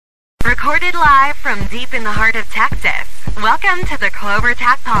Recorded live from deep in the heart of Texas. Welcome to the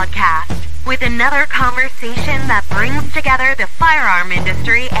CloverTac podcast, with another conversation that brings together the firearm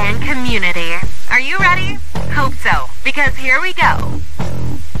industry and community. Are you ready? Hope so, because here we go.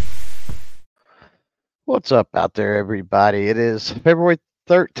 What's up out there, everybody? It is February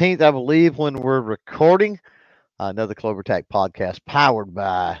 13th, I believe, when we're recording another CloverTac podcast powered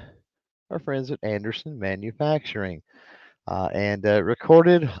by our friends at Anderson Manufacturing and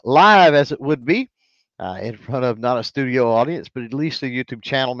recorded live as it would be in front of not a studio audience, but at least the YouTube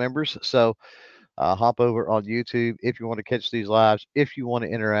channel members. So hop over on YouTube if you want to catch these lives, if you want to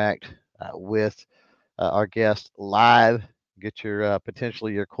interact with our guest live, get your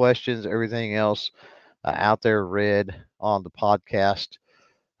potentially your questions, everything else out there read on the podcast.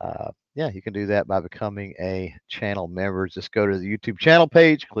 Yeah, you can do that by becoming a channel member. Just go to the YouTube channel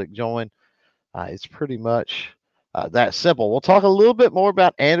page, click join. It's pretty much that simple. We'll talk a little bit more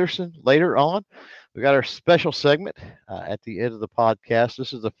about Anderson later on. We got our special segment at the end of the podcast.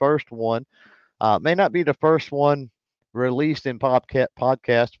 This is the first one. May not be the first one released in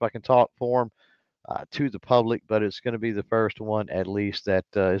podcast, if I can talk form to the public, but it's going to be the first one at least that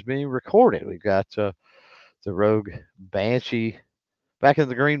is being recorded. We've got the Rogue Banshee back in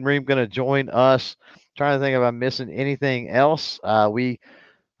the green room going to join us. Trying to think if I'm missing anything else. We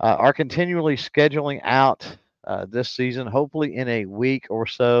are continually scheduling out this season. Hopefully in a week or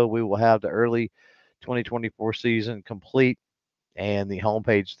so, we will have the early 2024 season complete, and the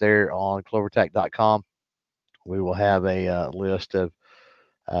homepage there on clovertac.com. We will have a list of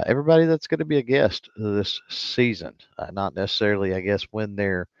everybody that's going to be a guest this season. Not necessarily, I guess, when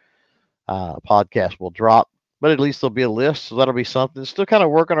their podcast will drop, but at least there'll be a list, so that'll be something. Still kind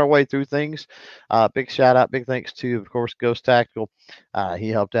of working our way through things. Big shout out, big thanks to, of course, Ghost Tactical. He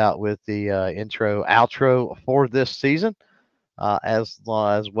helped out with the intro, outro for this season, as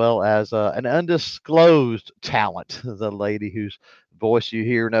well as an undisclosed talent, the lady whose voice you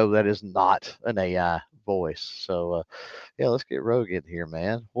hear. No, that is not an AI voice. So, yeah, let's get Rogue in here,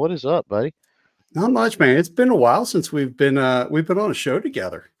 man. What is up, buddy? Not much, man. It's been a while since we've been on a show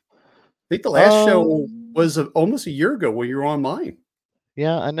together. I think the last show was almost a year ago when you were on mine.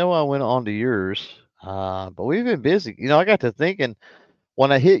 Yeah, I know I went on to yours, but we've been busy. You know, I got to thinking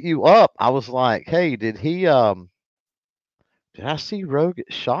when I hit you up, I was like, "Hey, did I see Rogue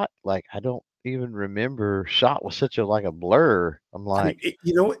get shot? Like, I don't even remember. Shot was such a blur." I'm like,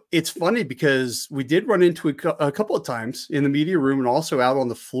 it's funny because we did run into a couple of times in the media room and also out on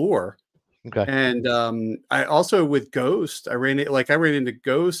the floor. okay, And I also with Ghost, I ran into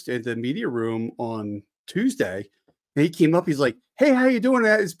Ghost in the media room on Tuesday, and he came up. He's like, "Hey, how you doing?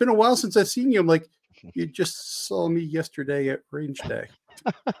 It's been a while since I've seen you." I'm like, "You just saw me yesterday at range day."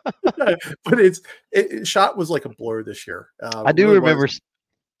 But shot was like a blur this year. I do remember.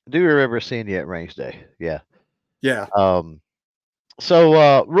 Do remember seeing you at range day. Yeah. Yeah.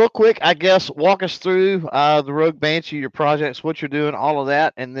 So real quick, I guess walk us through the Rogue Banshee, your projects, what you're doing, all of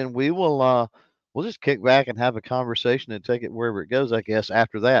that, and then we'll just kick back and have a conversation and take it wherever it goes, I guess,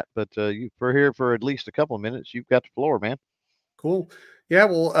 after that. But we're here for at least a couple of minutes. You've got the floor, man. Cool. Yeah.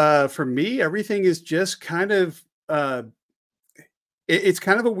 Well, for me, everything is just kind of it's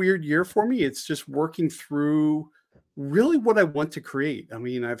kind of a weird year for me. It's just working through really what I want to create. I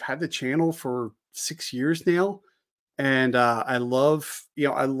mean, I've had the channel for 6 years now. And I love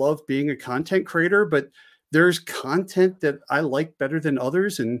being a content creator, but there's content that I like better than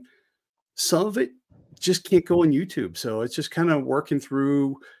others. And some of it just can't go on YouTube. So it's just kind of working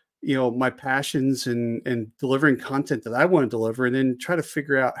through, my passions and delivering content that I want to deliver, and then try to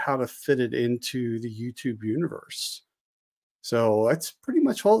figure out how to fit it into the YouTube universe. So that's pretty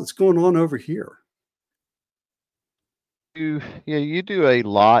much all that's going on over here. You do a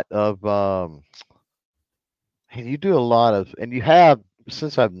lot of and you do a lot of, and you have,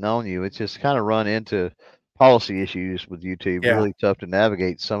 since I've known you, it's just kind of run into policy issues with YouTube. Yeah. Really tough to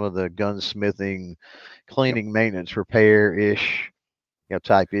navigate some of the gunsmithing, cleaning, maintenance, repair ish,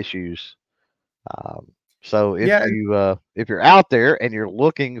 type issues. So if you're out there and you're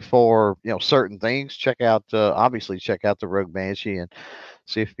looking for certain things, obviously check out the Rogue Banshee and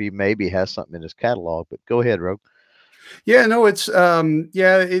see if he maybe has something in his catalog. But go ahead, Rogue. Yeah, no, it's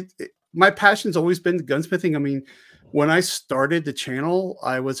my passion's always been gunsmithing. I mean, when I started the channel,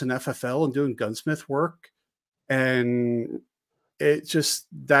 I was an FFL and doing gunsmith work, and it just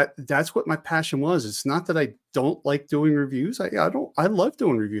that's what my passion was. It's not that I don't like doing reviews. I love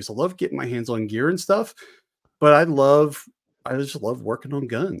doing reviews. I love getting my hands on gear and stuff, but I just love working on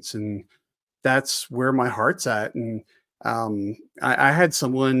guns, and that's where my heart's at. And I had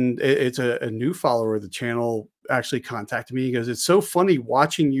someone, it's a new follower of the channel, actually contacted me. He goes, "It's so funny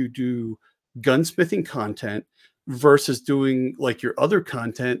watching you do gunsmithing content versus doing like your other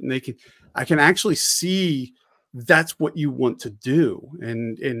content, and I can actually see that's what you want to do."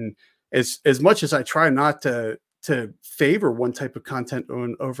 And as much as I try not to favor one type of content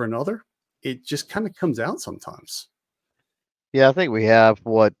over another, it just kind of comes out sometimes. Yeah, I think we have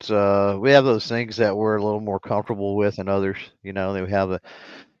what we have those things that we're a little more comfortable with than others. Then we have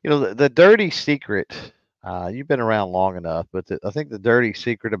the dirty secret. You've been around long enough, but I think the dirty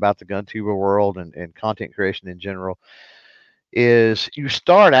secret about the gun tuber world and content creation in general is you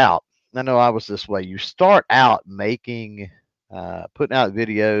start out. I know I was this way. You start out making, putting out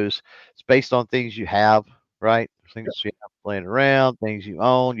videos. It's based on things you have, right? Things you have playing around, things you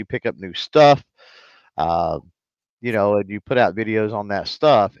own. You pick up new stuff, uh, and you put out videos on that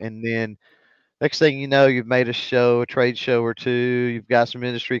stuff. And then next thing you know, you've made a trade show or two. You've got some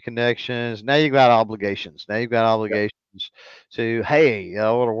industry connections. Now you've got obligations. Now you've got Yep. obligations to, hey,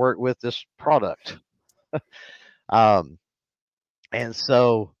 I want to work with this product. Um, and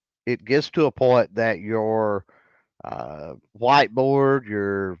so it gets to a point that your whiteboard,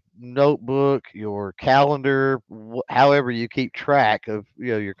 your notebook, your calendar, however you keep track of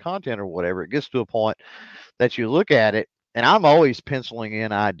your content or whatever, it gets to a point that you look at it, and I'm always penciling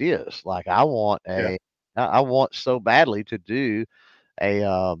in ideas. Like Yeah. I want so badly to do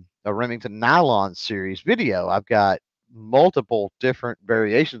a Remington nylon series video. I've got multiple different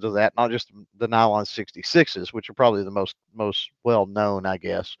variations of that, not just the nylon 66s, which are probably the most well known, I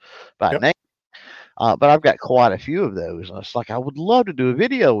guess, by Yep. name. But I've got quite a few of those. And it's like I would love to do a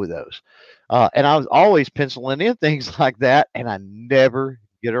video with those. And I was always penciling in things like that, and I never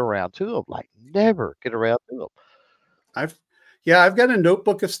get around to them. Like never get around to them. I've I've got a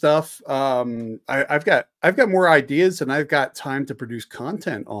notebook of stuff. I've got more ideas than I've got time to produce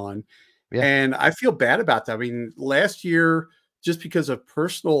content on. Yeah. And I feel bad about that. I mean, last year, just because of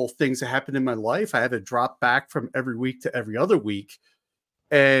personal things that happened in my life, I had to drop back from every week to every other week.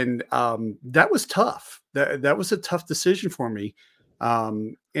 And that was tough. That was a tough decision for me.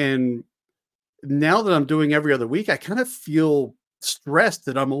 And now that I'm doing every other week, I kind of feel stressed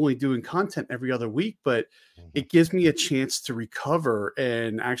that I'm only doing content every other week, but Mhm. it gives me a chance to recover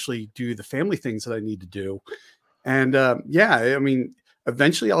and actually do the family things that I need to do. And yeah, I mean,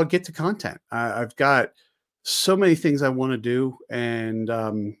 eventually I'll get to content. I've got so many things I want to do, and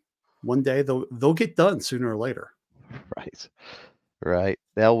one day they'll get done sooner or later. Right. Right.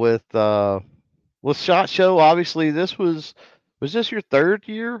 Now with Shot Show, obviously was this your third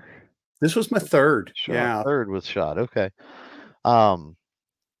year? This was my third. Shot Yeah. third with Shot. Okay. Um,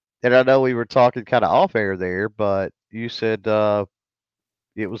 and I know we were talking kind of off air there, but you said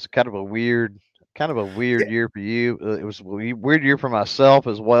it was kind of a weird year for you. It was a weird year for myself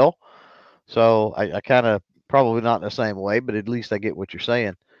as well. So I kind of probably not in the same way, but at least I get what you're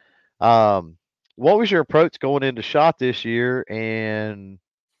saying. Um, what was your approach going into Shot this year, and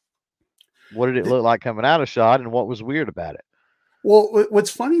what did it Th- look like coming out of Shot, and what was weird about it? Well,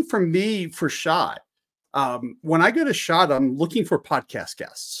 what's funny for me for Shot, when I go to Shot, I'm looking for podcast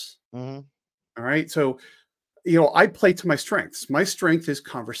guests. Hmm. All right. So, I play to my strengths. My strength is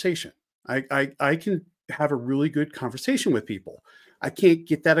conversation. I can have a really good conversation with people. I can't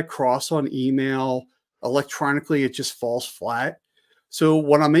get that across on email. Electronically, it just falls flat. So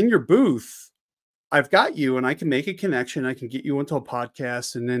when I'm in your booth, I've got you and I can make a connection. I can get you into a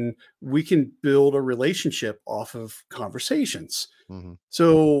podcast, and then we can build a relationship off of conversations. Hmm.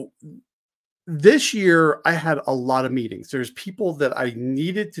 So this year I had a lot of meetings. There's people that I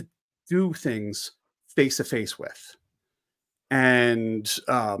needed to do things face to face with. And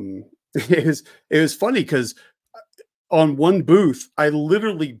it was funny because on one booth, I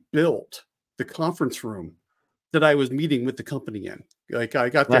literally built the conference room that I was meeting with the company in. Like I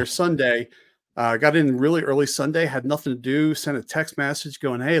got there Sunday, got in really early Sunday, had nothing to do, sent a text message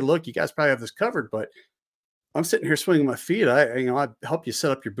going, "Hey, look, you guys probably have this covered, but I'm sitting here swinging my feet. I'd help you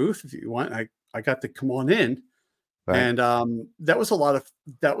set up your booth if you want." I got to come on in, Right. and that was a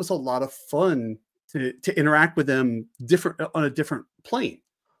lot of fun to interact with them different on a different plane.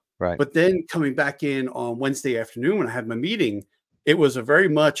 Right. But then coming back in on Wednesday afternoon when I had my meeting, it was a very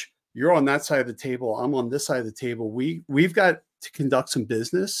much you're on that side of the table, I'm on this side of the table. We've got to conduct some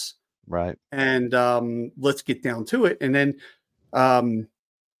business, Right. and let's get down to it. And then um,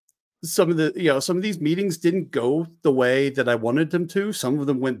 some of these meetings didn't go the way that I wanted them to. Some of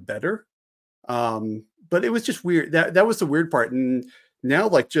them went better, but it was just weird. That was the weird part. And now,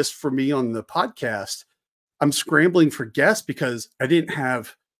 like just for me on the podcast, I'm scrambling for guests because I didn't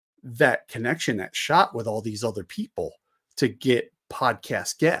have that connection, that shot with all these other people to get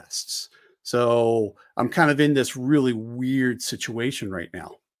podcast guests. So I'm kind of in this really weird situation right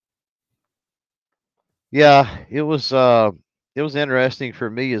now. Yeah, it was interesting for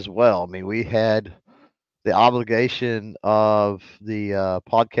me as well. I mean, we had the obligation of the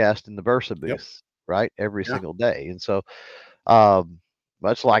podcast in the Versa Yep. booth, right? Every Yeah. single day. And so um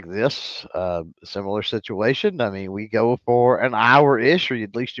much like this, similar situation. I mean, we go for an hour ish, or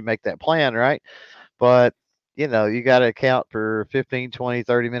at least you make that plan, right? But you got to account for 15, 20,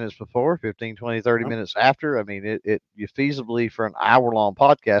 30 minutes before, 15, 20, 30 Yep. minutes after. I mean, you feasibly for an hour long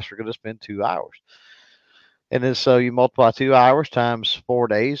podcast, you're going to spend 2 hours. And then so you multiply 2 hours times 4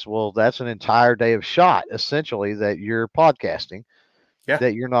 days. Well, that's an entire day of shot, essentially, that you're podcasting, Yeah.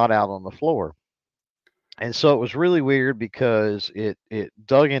 that you're not out on the floor. And so it was really weird because it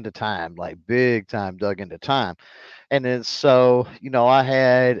dug into time, like big time dug into time. And then so, I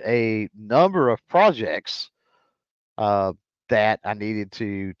had a number of projects uh, that I needed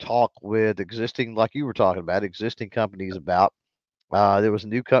to talk with existing, like you were talking about, existing companies about. There was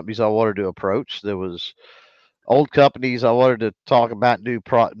new companies I wanted to approach. There was old companies I wanted to talk about new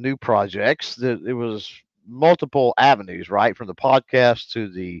projects. It was multiple avenues, right, from the podcast to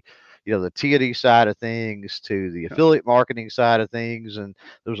the T&E side of things to the Yep. affiliate marketing side of things, and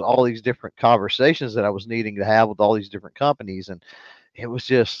there was all these different conversations that I was needing to have with all these different companies, and it was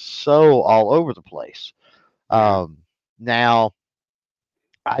just so all over the place. Yeah. Now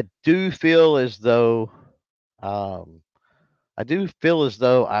I do feel as though um,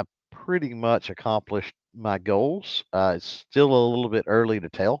 I pretty much accomplished my goals. It's still a little bit early to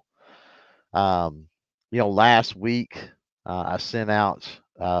tell. Um, last week I sent out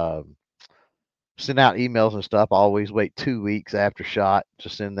emails and stuff. I always wait 2 weeks after shot to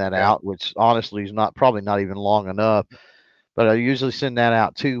send that Yeah. out, which honestly is not probably not even long enough. But I usually send that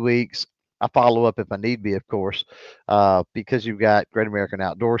out 2 weeks. I follow up if I need be, of course, because you've got Great American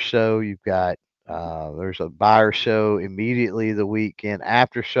Outdoor Show. You've got there's a buyer show immediately the weekend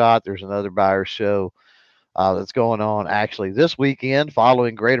after shot. There's another buyer show that's going on actually this weekend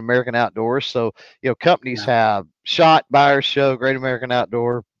following Great American Outdoors. So, companies Yeah. have shot, buyer show, Great American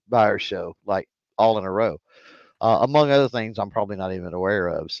Outdoor, buyer show, like all in a row, among other things I'm probably not even aware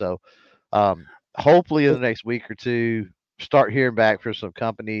of. So, um, hopefully in the next week or two, start hearing back from some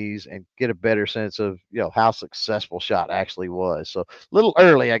companies and get a better sense of how successful shot actually was. So a little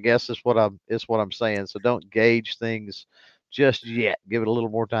early, I guess, is what I'm saying. So don't gauge things just yet. Give it a little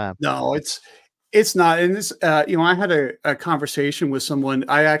more time. No, it's not. And this, I had a conversation with someone.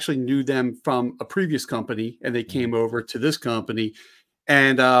 I actually knew them from a previous company, and they Mhm. came over to this company.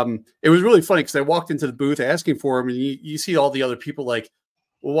 And it was really funny because I walked into the booth asking for him, and you see all the other people like,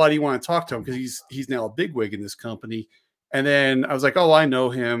 well, why do you want to talk to him? Because he's now a bigwig in this company. And then I was like, oh, I know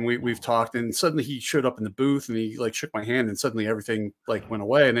him. We've talked, and suddenly he showed up in the booth, and he like shook my hand, and suddenly everything like went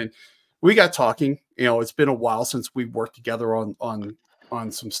away. And then we got talking. It's been a while since we worked together on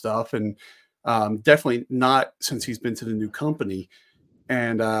some stuff, and definitely not since he's been to the new company.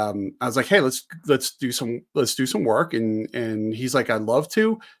 And I was like, hey, let's do some work. And he's like, I'd love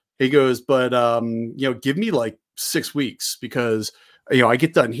to. He goes, but give me like 6 weeks because I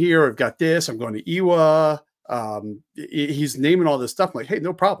get done here. I've got this. I'm going to Iwa. He's naming all this stuff. I'm like, hey,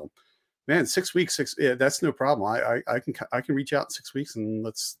 no problem, man. 6 weeks, yeah, that's no problem. I can reach out in 6 weeks and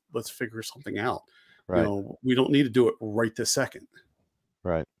let's figure something out. Right, We don't need to do it right this second.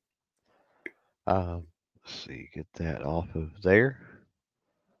 right. Let's see, get that off of there.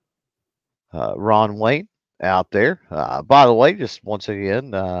 Ron Wayne out there. By the way, just once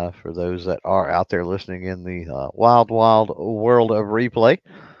again, for those that are out there listening in the wild, wild world of replay,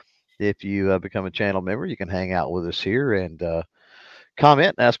 if you become a channel member, you can hang out with us here and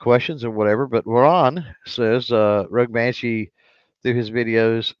comment and ask questions or whatever. But Ron says Rogue Banshee, through his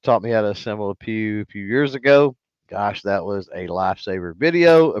videos, taught me how to assemble a pew a few years ago. Gosh, that was a lifesaver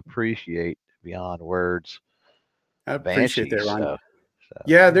video. Appreciate beyond words, I appreciate Banshee. that, Ron. So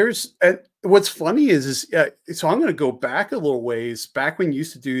Yeah, yeah. there's and what's funny is so I'm going to go back a little ways, back when you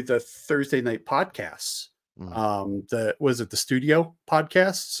used to do the Thursday night podcasts. Mm, The was it the studio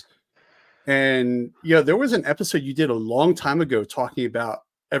podcasts? And there was an episode you did a long time ago talking about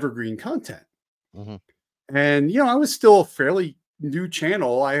evergreen content. mhm, And I was still a fairly new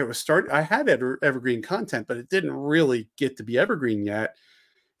channel. I had evergreen content, but it didn't really get to be evergreen yet.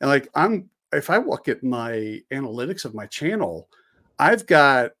 And like if I look at my analytics of my channel, I've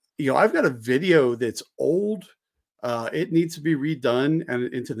got a video that's old. It needs to be redone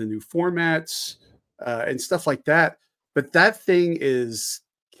and into the new formats and stuff like that. But that thing is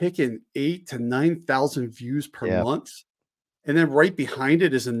kicking 8 to 9,000 views per yeah. month. And then right behind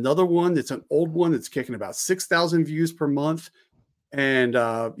it is another one that's an old one that's kicking about 6,000 views per month. And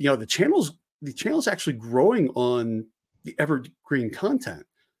the channel's actually growing on the evergreen content.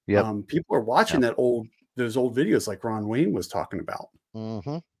 Yep. People are watching Yep. those old videos like Ron Wayne was talking about.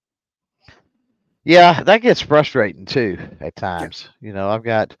 Hmm. Yeah, that gets frustrating too at Yeah, times.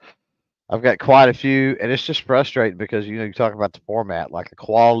 I've got quite a few, and it's just frustrating because you talk about the format, like the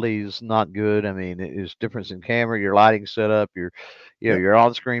quality is not good. I mean, it is difference in camera, your lighting setup, yep, your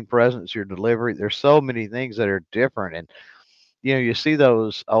on-screen presence, your delivery. There's so many things that are different, and you see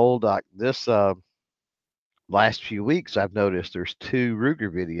those old like this last few weeks. I've noticed there's two Ruger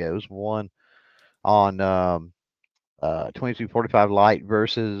videos, one on 2245 Light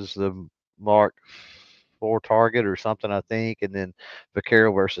versus the Mark IV Target or something, I think, and then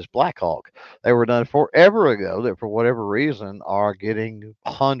Vaquero versus Blackhawk. They were done forever ago that, for whatever reason, are getting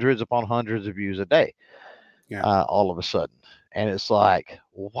hundreds upon hundreds of views a day yeah. all of a sudden. And it's like,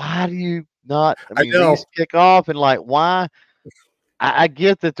 why do you not? I I mean, these know. kick off, and like, why? I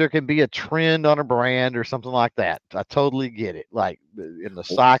get that there can be a trend on a brand or something like that. I totally get it. Like in the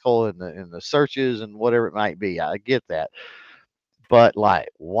cycle and the searches and whatever it might be. I get that. But like,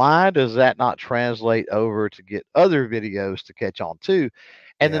 why does that not translate over to get other videos to catch on too?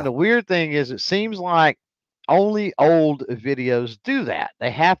 And then Yeah, the weird thing is, it seems like only old videos do that. They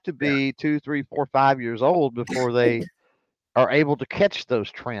have to yeah, be 2, 3, 4, 5 years old before they are able to catch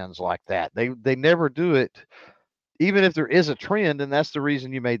those trends like that. They never do it, even if there is a trend, and that's the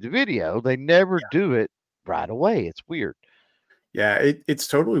reason you made the video. They never do it right away. It's weird. yeah. It's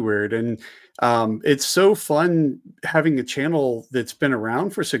totally weird, and it's so fun having a channel that's been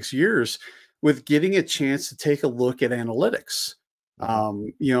around for 6 years with getting a chance to take a look at analytics. Hmm.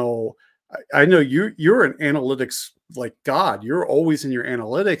 I know you're an analytics like God. You're always in your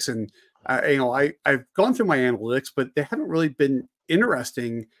analytics, and I've gone through my analytics, but they haven't really been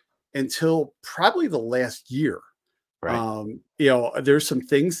interesting until probably the last year. Right. There's some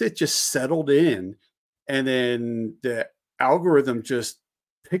things that just settled in, and then the algorithm just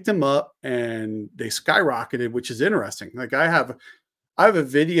picked them up and they skyrocketed, which is interesting. Like I have a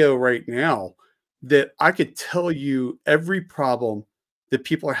video right now that I could tell you every problem that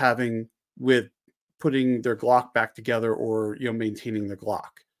people are having with putting their Glock back together, or maintaining the Glock.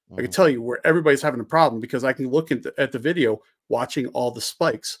 I could Hmm. tell you where everybody's having a problem because I can look at the video, watching all the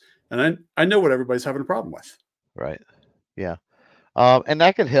spikes, and I know what everybody's having a problem with. Right. Yeah. And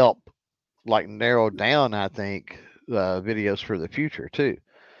that could help, like, narrow down, I think, videos for the future too.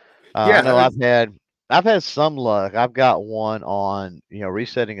 I know Yeah, I've had some luck. I've got one on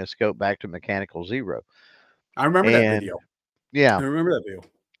resetting a scope back to mechanical zero, I remember that and video. yeah, I remember that video.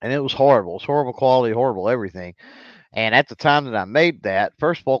 and it was horrible. It's horrible quality, horrible everything. And at the time that I made that,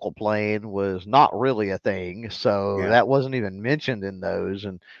 first focal plane was not really a thing, so Yeah, that wasn't even mentioned in those.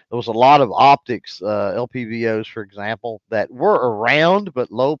 And there was a lot of optics, LPVOs, for example, that were around,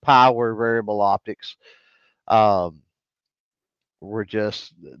 but low power variable optics. Um, were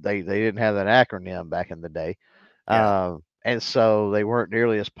just they didn't have that acronym back in the day, yeah, and so they weren't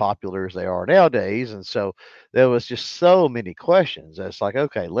nearly as popular as they are nowadays. And so there was just so many questions. It's like,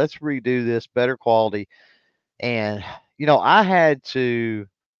 okay, let's redo this, better quality. And I had to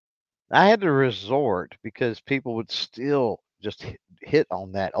resort, because people would still just hit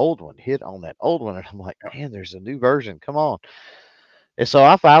on that old one, and I'm like, yeah, man, there's a new version. Come on. And so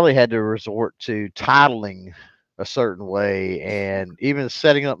I finally had to resort to titling a certain way, and even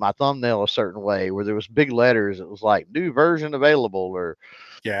setting up my thumbnail a certain way where there was big letters. It was like new version available, or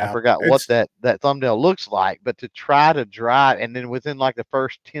I yeah. forgot what It's that thumbnail looks like, but to try to drive, and then within like the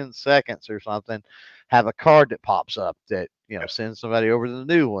first 10 seconds or something, have a card that pops up that, sends somebody over to the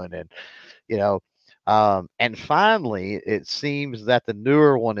new one. And, you know, and finally it seems that the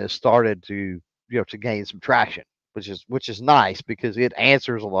newer one has started to gain some traction, which is nice, because it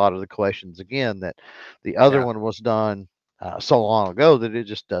answers a lot of the questions again that the other yeah, one was done so long ago that it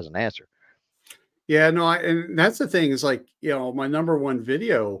just doesn't answer. yeah. No, and that's the thing is, like, my number one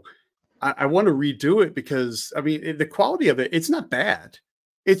video. I want to redo it because I mean the quality of it's not bad.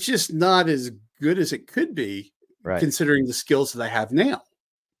 It's just not as good as it could be, Right. considering the skills that I have now.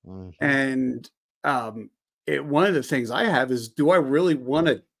 Hmm. And um, one of the things I have is, do I really want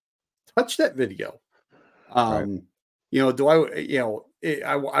to touch that video? Right. Um, do I,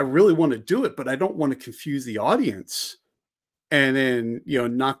 I really want to do it, but I don't want to confuse the audience and then,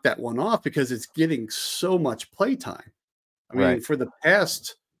 knock that one off because it's getting so much playtime. I mean, Right. for the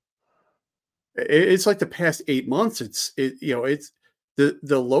past, it's like the past 8 months, it's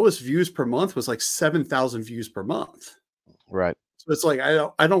the lowest views per month was like 7,000 views per month. Right. So it's like,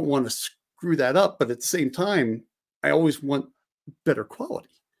 I don't want to screw that up, but at the same time, I always want better quality,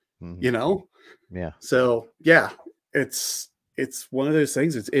 Hmm. you know? Yeah. So yeah, it's it's one of those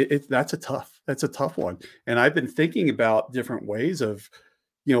things. That's a tough one. And I've been thinking about different ways of,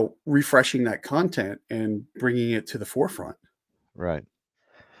 refreshing that content and bringing it to the forefront. Right.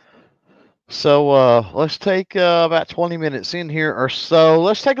 So let's take about 20 minutes in here or so.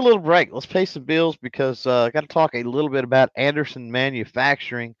 Let's take a little break. Let's pay some bills because I got to talk a little bit about Anderson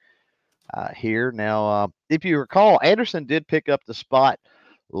Manufacturing here. Now, if you recall, Anderson did pick up the spot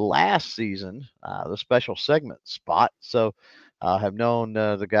last season, the special segment spot. So I have known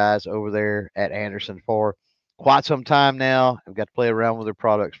the guys over there at Anderson for quite some time now. I've got to play around with their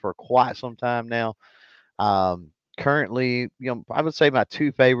products for quite some time now. Currently, I would say my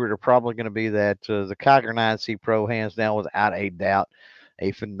two favorite are probably going to be that the Kiger 9C Pro, hands down, without a doubt,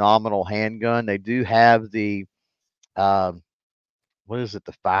 a phenomenal handgun. They do have the um, what is it,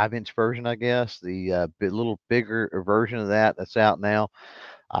 the 5-inch version, I guess, the little bigger version of that's out now.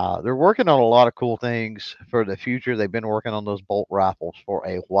 They're working on a lot of cool things for the future. They've been working on those bolt rifles for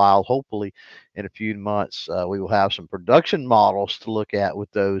a while. Hopefully, in a few months, we will have some production models to look at with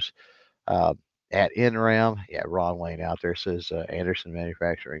those uh, at NRAM. Yeah, Ron Wayne out there says Anderson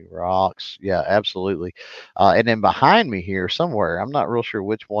Manufacturing rocks. Yeah, absolutely. And then behind me here somewhere, I'm not real sure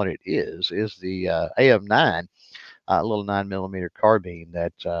which one it is the AM9, little 9mm carbine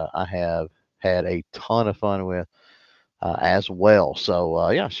that I have had a ton of fun with as well. So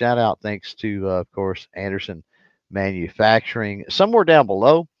yeah, shout out, thanks to of course Anderson Manufacturing. Somewhere down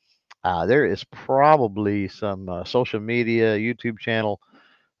below, there is probably some social media, YouTube channel,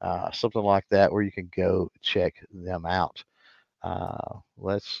 something like that, where you can go check them out.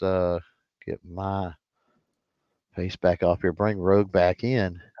 Let's get my face back off here. Bring Rogue back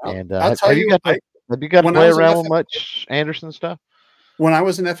in. And I'll tell have you you, got to have you got to when I play was in around with much Anderson stuff? when I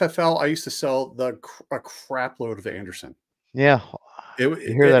was in FFL, I used to sell a crap load of Anderson. Yeah, It, you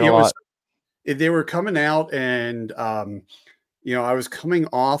it, hear that a it was lot. they were coming out, and I was coming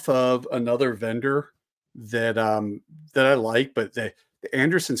off of another vendor that that I like, but the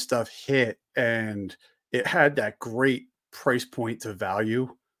Anderson stuff hit, and it had that great price point to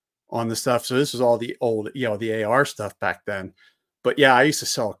value on the stuff. So this was all the old, the AR stuff back then. But yeah, I used to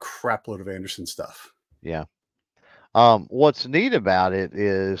sell a crap load of Anderson stuff. Yeah. What's neat about it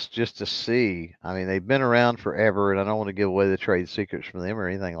is just to see. I mean, they've been around forever, and I don't want to give away the trade secrets from them or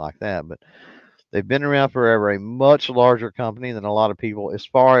anything like that, but they've been around forever. A much larger company than a lot of people, as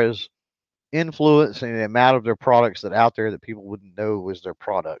far as influence and the amount of their products that out there that people wouldn't know was their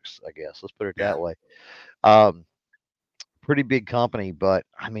products. I guess let's put it Yeah. that way. Um, Pretty big company, but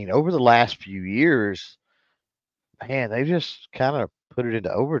I mean, over the last few years, man, they just kind of put it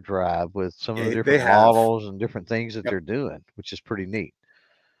into overdrive with some of the Yeah, they different have. models and different things that Yep. they're doing, which is pretty neat.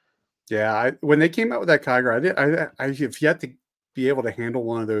 Yeah, when they came out with that Kiger, I have yet to be able to handle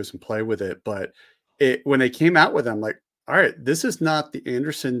one of those and play with it. But when they came out with them, like, all right, this is not the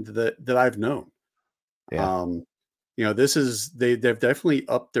Anderson that I've known. Yeah. Um, this is they've definitely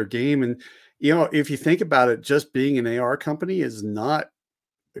upped their game. And if you think about it, just being an AR company is not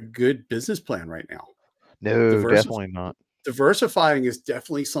a good business plan right now. No, Diversif- definitely not. Diversifying is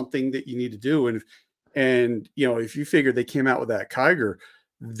definitely something that you need to do. And if you figure they came out with that Kiger,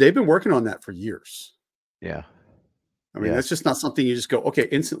 they've been working on that for years. Yeah. I mean, Yeah. that's just not something you just go, okay,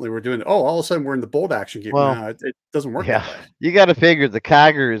 instantly we're doing it. Oh, all of a sudden we're in the bolt action game. Well, No, it doesn't work yeah. that way. You got to figure the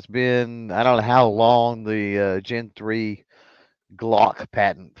Kiger has been, I don't know how long the Gen 3 Glock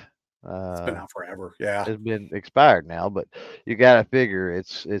patent It's been uh, out forever. Yeah. has been expired now, but you got to figure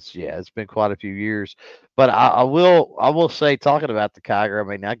yeah, it's been quite a few years. But I will say, talking about the Kiger, I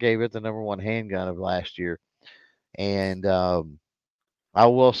mean, I gave it the #1 handgun of last year, and I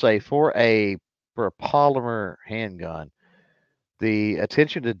will say for a polymer handgun, the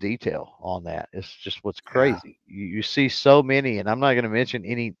attention to detail on that is just what's Yeah. crazy. You see so many, and I'm not going to mention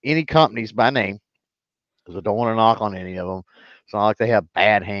any companies by name because I don't want to knock on any of them. It's not like they have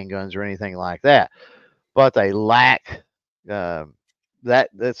bad handguns or anything like that, but they lack um,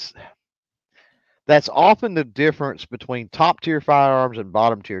 that's often the difference between top tier firearms and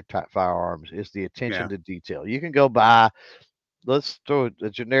bottom tier firearms is the attention Yeah. to detail. You can go buy, let's throw a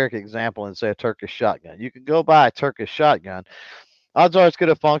generic example and say a Turkish shotgun. You can go buy a Turkish shotgun. Odds are it's going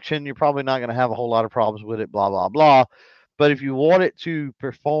to function. You're probably not going to have a whole lot of problems with it, blah, blah, blah. But if you want it to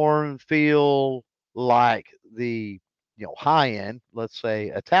perform, feel like the high end, let's say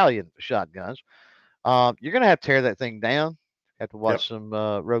Italian shotguns, you're going to have to tear that thing down. Have to Yep. watch some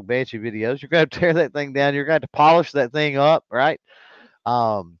Rogue Banshee videos. You're going to tear that thing down. You're going to polish that thing up, right?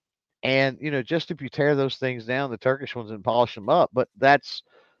 Um, and just if you tear those things down, the Turkish ones, and polish them up, but that's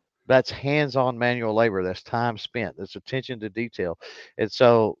That's hands-on manual labor. That's time spent. That's attention to detail. And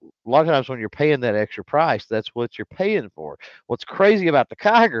so a lot of times when you're paying that extra price, that's what you're paying for. What's crazy about the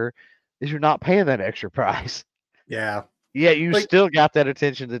Kiger is you're not paying that extra price. Yeah. Yet you Like, still got that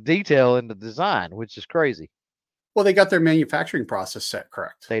attention to detail in the design, which is crazy. well, they got their manufacturing process set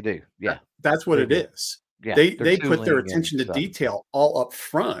correct. They do. Yeah, That's what they it do. is. Yeah, they're They put their tooling and attention to stuff. detail all up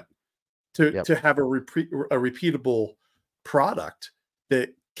front Yep. to have a repeatable product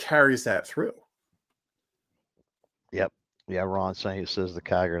that carries that through. Yep. Yeah, Ron saying it says the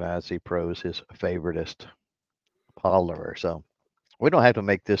Kiger 9C Pro is his favoriteest polymer. So we don't have to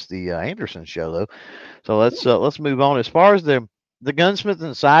make this the Anderson show though. So let's move on. As far as the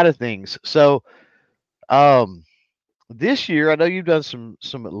gunsmithing side of things, so um, this year I know you've done some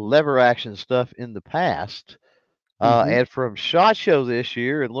lever action stuff in the past, Mhm. and from Shot Show this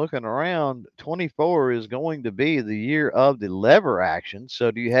year and looking around, 24 is going to be the year of the lever action. So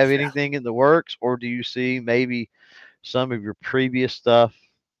do you have Yeah. anything in the works, or do you see maybe some of your previous stuff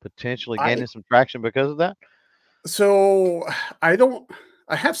potentially I gaining some traction because of that? so I don't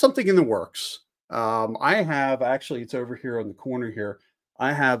I have something in the works. I have actually it's over here on the corner here.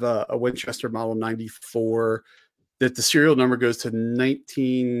 I have a Winchester Model 94 that the serial number goes to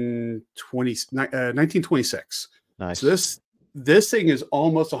 1926. So Nice. this thing is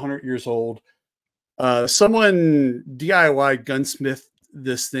almost 100 years old. Someone DIY gunsmith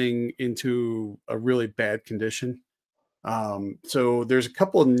this thing into a really bad condition. So there's a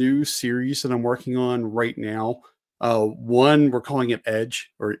couple of new series that I'm working on right now. One we're calling it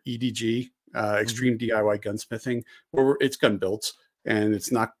Edge or EDG, Hmm. Extreme DIY Gunsmithing, where it's gun builds and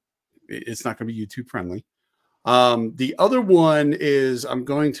it's not going to be YouTube friendly. The other one is I'm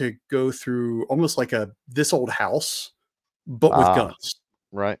going to go through almost like a this old house, but with Ah, guns.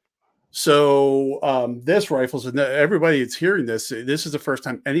 right. So this rifles, and everybody that's hearing this, this is the first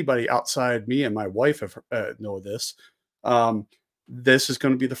time anybody outside me and my wife have know this. Um, this is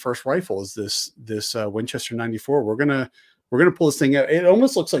going to be the first rifle. Is this Winchester 94? We're gonna pull this thing out. It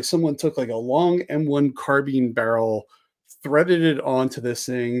almost looks like someone took like a long M1 carbine barrel, threaded it onto this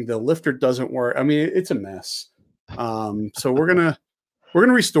thing. The lifter doesn't work. I mean, it's a mess. So we're gonna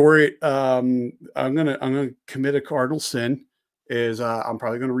restore it. I'm gonna commit a cardinal sin. Is I'm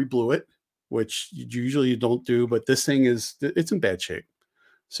probably gonna reblue it, which usually you don't do, but this thing it's in bad shape.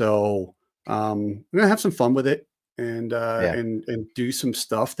 So I'm gonna have some fun with it Yeah. and do some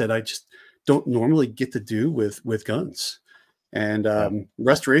stuff that I just don't normally get to do with guns. And Yeah.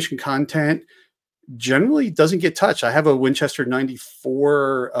 restoration content generally doesn't get touched. I have a Winchester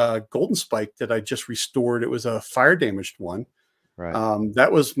 94 Golden Spike that I just restored. It was a fire damaged one. Right.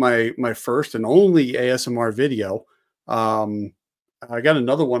 That was my first and only ASMR video. Um, I got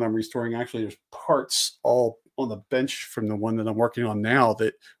another one I'm restoring. Actually, there's parts all on the bench from the one that I'm working on now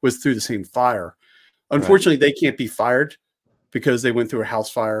that was through the same fire. Right. Unfortunately, they can't be fired because they went through a house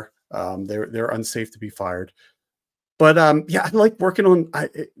fire. They're unsafe to be fired. But yeah, I like working on.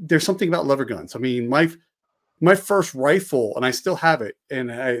 There's something about lever guns. I mean, my first rifle, and I still have it,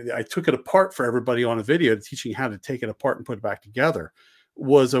 and I took it apart for everybody on a video teaching how to take it apart and put it back together,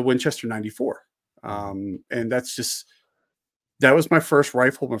 was a Winchester 94. Hmm. And that was my first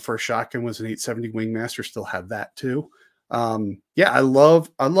rifle. My first shotgun was an 870 Wingmaster. Still have that too. Yeah, I love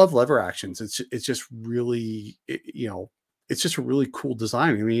lever actions. It's just really it's just a really cool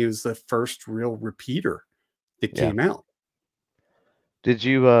design. I mean, it was the first real repeater that Yeah. came out. Did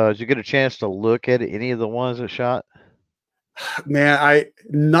you get a chance to look at any of the ones that shot? Man, I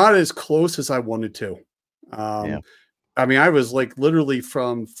not as close as I wanted to. Yeah. Um, I mean, I was like literally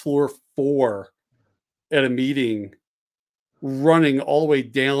from floor 4 at a meeting, running all the way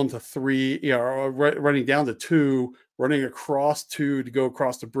down to 3, running down to 2, running across 2 to go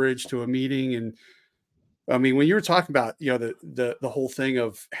across the bridge to a meeting. And I mean, when you were talking about, the whole thing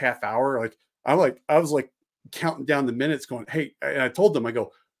of half hour, I was like counting down the minutes going, "Hey," and I told them, I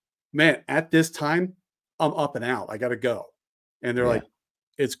go, "Man, at this time, I'm up and out. I gotta go." And they're Yeah. like,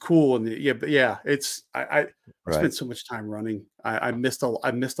 "It's cool." And yeah, but yeah, I Right. spent so much time running. I missed a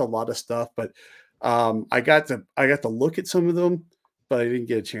lot of stuff, but I got to look at some of them, but I didn't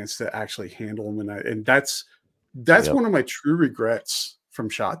get a chance to actually handle them. And that's Yep. one of my true regrets from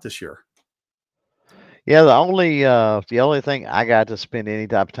shot this year. Yeah. The only thing I got to spend any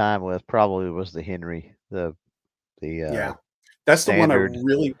type of time with probably was the Henry, the Yeah. That's the one I standard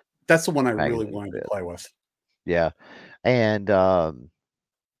really that's the one I really magazine wanted to fit. play with. Yeah. And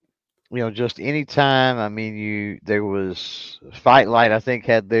just anytime. I mean, there was Fight Light. I think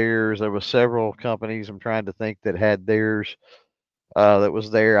had theirs. There was several companies. I'm trying to think that had theirs. That was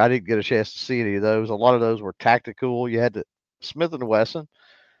there. I didn't get a chance to see any of those. A lot of those were tactical. You had to Smith and Wesson.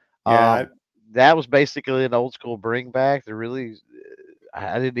 Yeah, That was basically an old school bring back. There really,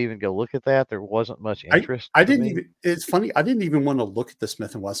 I didn't even go look at that. There wasn't much I interest I for didn't me. even. It's funny. I didn't even want to look at the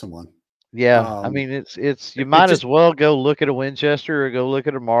Smith and Wesson one. Yeah, I Um, mean it's you it might just as well go look at a Winchester or go look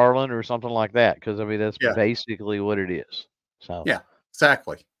at a Marlin or something like that because I mean that's yeah, basically what it is. So yeah,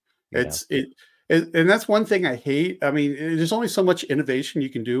 exactly. you know, And that's one thing I hate. I mean, there's only so much innovation you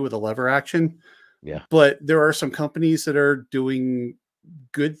can do with a lever action, yeah, but there are some companies that are doing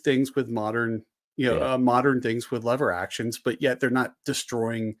good things with modern, yeah, modern things with lever actions, but yet they're not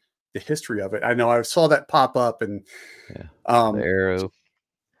destroying the history of it. I know I saw that pop up, and yeah. The um, arrow,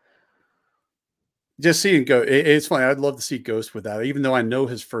 just seeing go. It's funny. I'd love to see Ghost with that, even though I know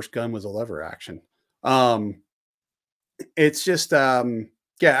his first gun was a lever action. Um, it's just yeah.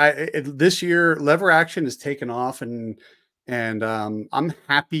 This year lever action has taken off, and I'm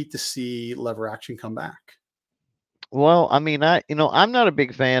happy to see lever action come back. well, I mean, I'm not a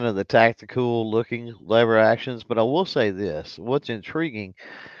big fan of the tactical looking lever actions, but I will say this: what's intriguing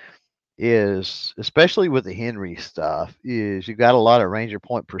is, especially with the Henry stuff, is you got a lot of Ranger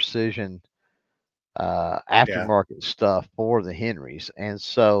Point precision Yeah, aftermarket stuff for the Henrys, and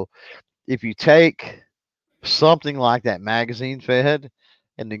so if you take something like that magazine fed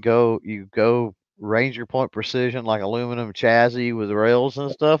and then go Ranger Point precision like aluminum chassis with rails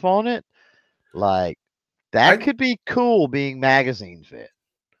and stuff on it, like that I could be cool being magazine fed.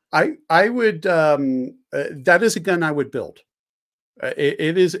 I would that is a gun I would build.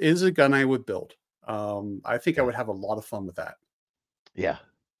 It is a gun I would build. I think I Yeah. would have a lot of fun with that. Yeah.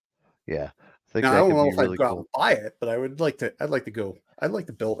 Yeah. I think Now I that don't could know be if I'd really go out cool. and buy it, but I'd like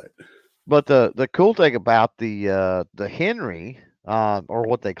to build it. But the cool thing about the Henry, or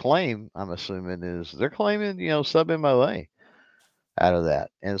what they claim, I'm assuming, is they're claiming, sub MOA out of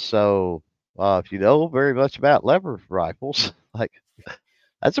that. And so if you know very much about lever rifles, like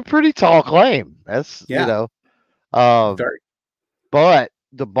that's a pretty tall claim. That's Yeah, um, very. but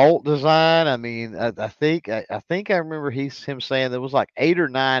the bolt design, I mean, I think I remember him saying there was like 8 or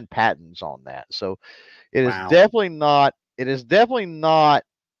 9 patents on that. So it is Wow. definitely not. It is definitely not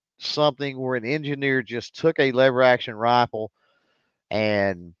something where an engineer just took a lever action rifle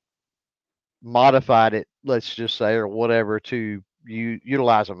and modified it, let's just say, or whatever, to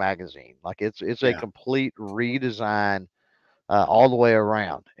utilize a magazine. Like it's a Yeah, complete redesign all the way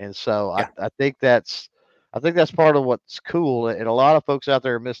around. And so yeah, I think that's part of what's cool. And a lot of folks out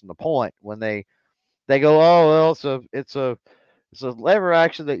there are missing the point when they go, oh well, it's a lever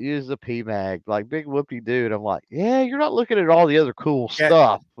action that uses a PMAG, like big whoopie dude. I'm like, yeah, you're not looking at all the other cool yeah,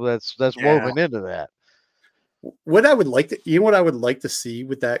 stuff that's yeah. woven into that. What I would like to, what I would like to see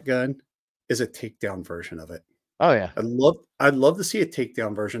with that gun is a takedown version of it. Oh yeah, I'd love to see a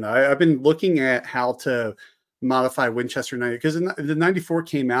takedown version. I've been looking at how to modify Winchester 90 because the 94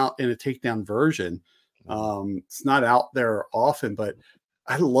 came out in a takedown version. mhm, It's not out there often, but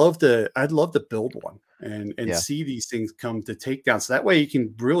I'd love to build one and yeah, see these things come to takedown. So that way you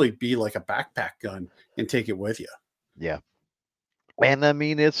can really be like a backpack gun and take it with you. yeah. And I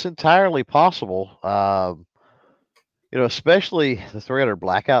mean, it's entirely possible. Especially the threaded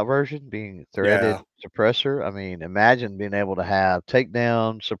blackout version being threaded Yeah. suppressor. I mean, imagine being able to have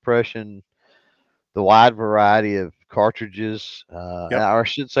takedown suppression, the wide variety of cartridges, Yep. or I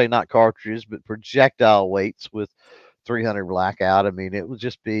should say not cartridges, but projectile weights with 300 blackout. I mean,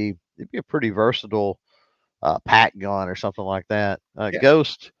 it'd be a pretty versatile pack gun or something like that. Yeah.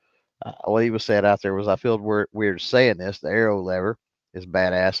 Ghost, what he was saying out there was, I feel weird saying this. The arrow lever is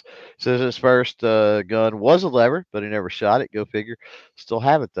badass. Says his first gun was a lever, but he never shot it. Go figure. Still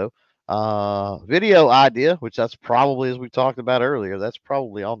have it though. Video idea, which that's probably, as we talked about earlier, that's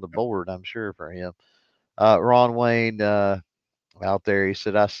probably on the board, I'm sure, for him. Ron Wayne out there, he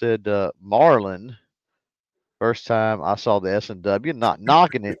said, I said Marlin. First time I saw the S&W, not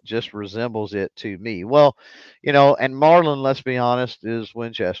knocking it, just resembles it to me. Well, and Marlin, let's be honest, is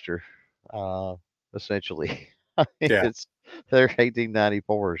Winchester, uh, essentially. I mean, Yeah. they're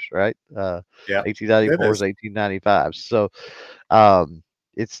 1894s, right? Yeah. It 1894s, is. 1895s. So um,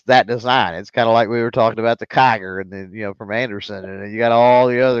 it's that design. It's kind of like we were talking about the Kiger, and then from Anderson, and then you got all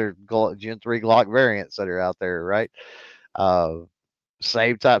the other Gen 3 Glock variants that are out there, right? Uh,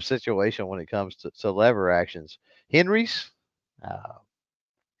 Same type situation when it comes to lever actions. Henry's, uh,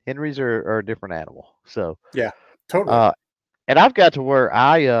 Henry's are a different animal. So, Yeah. Totally. uh, and I've got to where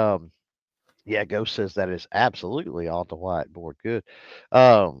yeah, Ghost says that is absolutely on the whiteboard. Good.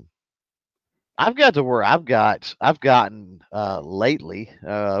 Um, I've got to where I've gotten lately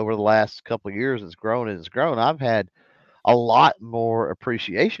over the last couple of years. It's grown and it's grown. I've had a lot more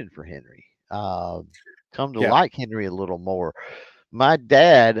appreciation for Henry. Come to Yeah. like Henry a little more. my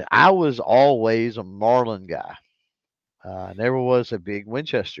dad, I was always a Marlin guy. I never was a big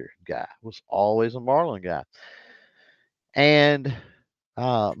Winchester guy. Was always a Marlin guy. And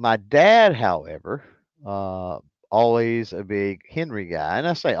my dad, however, uh, always a big Henry guy. And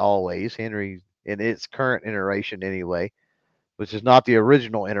I say always, Henry in its current iteration anyway, which is not the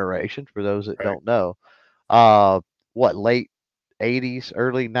original iteration for those that Right. don't know. Uh, what, late 80s,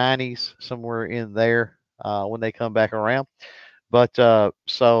 early 90s, somewhere in there when they come back around. But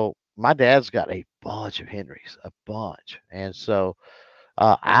so my dad's got a bunch of Henrys, a bunch. And so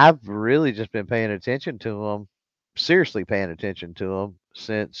I've really just been paying attention to them, seriously paying attention to them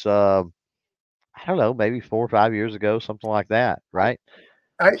since I don't know, maybe 4 or 5 years ago, something like that, right?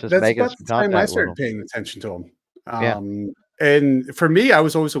 Since That's making about some the time I contact with started them. paying attention to them. Yeah, And for me, I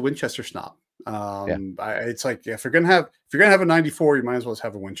was always a Winchester snob. yeah, It's like if you're gonna have a 94, you might as well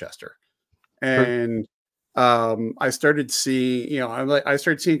have a Winchester. true. And I started seeing, I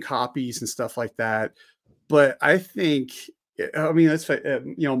started seeing copies and stuff like that. But I think, I mean,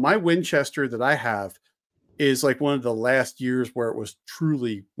 my Winchester that I have is like one of the last years where it was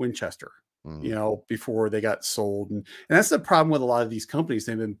truly Winchester, Mhm. before they got sold. And that's the problem with a lot of these companies.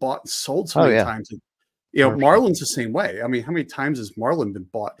 They've been bought and sold so Oh many yeah, times. And, 100%. Marlin's the same way. I mean, how many times has Marlin been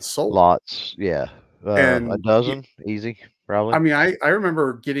bought and sold? Lots, yeah. A And dozen, easy, I probably. mean, I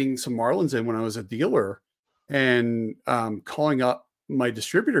remember getting some Marlins in when I was a dealer and calling up my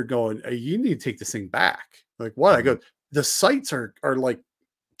distributor going, "Hey, you need to take this thing back." Like, what? I Mhm. go, the sights are like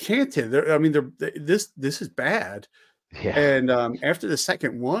canted. I mean, this is bad. Yeah, And after the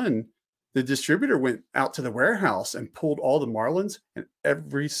second one, the distributor went out to the warehouse and pulled all the Marlins, and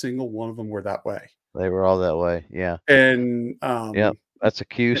every single one of them were that way. they were all that way. Yeah. And Yep. That's a it-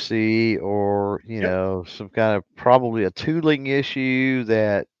 QC or, yep. some kind of probably a tooling issue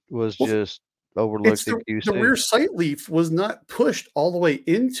that was Well, just it's overlooked in the QC. rear sight leaf was not pushed all the way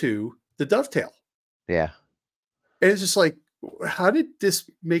into the dovetail. Yeah. And it's just like, how did this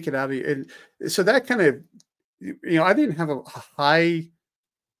make it out of here? And so that kind of, I didn't have a high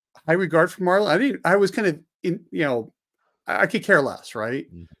regard for Marlin. I was kind of in, I could care less, right?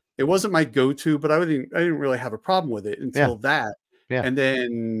 Mhm. It wasn't my go-to, but I didn't really have a problem with it Yeah. until that. Yeah. And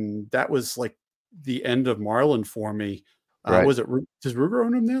then that was like the end of Marlin for me. Right. Was it does Ruger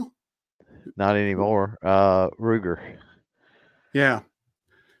own him now? Not anymore. Ruger. Yeah.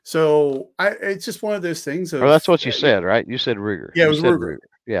 So it's just one of those things Or of that's what you said, right? You said Ruger. yeah, it You was said Ruger. Ruger.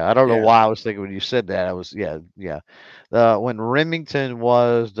 Yeah. I don't know Yeah, why I was thinking when you said that. I was, yeah, yeah. When Remington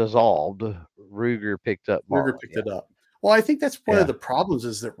was dissolved, Ruger picked up Ruger Marlin. picked Yeah. it up. Well, I think that's one of Yeah. the problems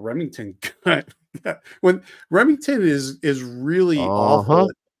is that Remington when Remington is really Uh awful huh.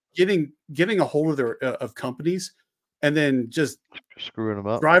 at getting a hold of their of companies and then just Screwing them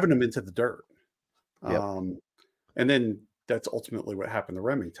up. driving them into the dirt. Yep. Um, and then that's ultimately what happened to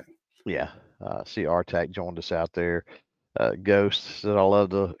Remington. Yeah. See, RTAC joined us out there. Ghost said, I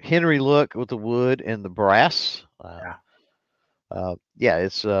love the Henry look with the wood and the brass. Yeah, Yeah,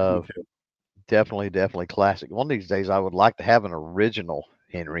 it's me too. definitely classic. One of these days, I would like to have an original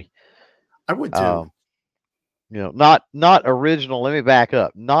Henry. I would too. Um, not original. Let me back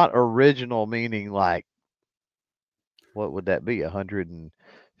up. Not original meaning like what would that be?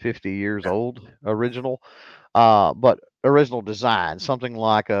 150 years Yeah, old original. But original design, something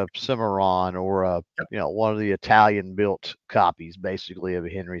like a Cimarron or yep, one of the Italian built copies, basically of a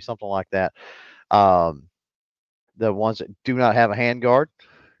Henry, something like that. Um, the ones that do not have a handguard,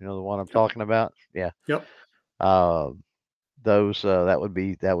 the one I'm yep, talking about. Yeah. yep. Um, those that would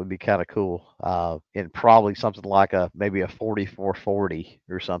be kind of cool. And probably something like a maybe a 4440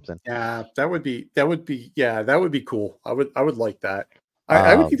 or something. Yeah, that would be cool. I would like that. Um,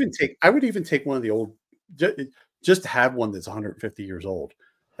 I would even take one of the old just to have one that's 150 years old.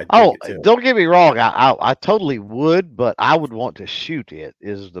 I'd take oh, it too. don't get me wrong. I totally would, but I would want to shoot it.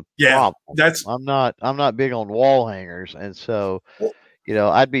 Is the Yeah, problem? that's I'm not big on wall hangers, and so well,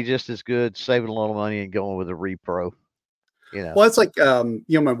 I'd be just as good saving a little money and going with a repro. You know. well, it's like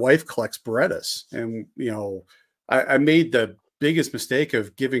my wife collects Berettas, and I made the biggest mistake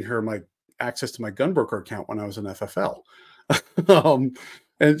of giving her my access to my gunbroker account when I was in FFL. um,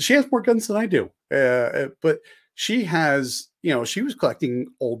 and she has more guns than I do. But she has, she was collecting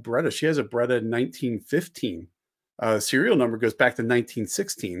old Beretta. She has a Beretta 1915. Serial number goes back to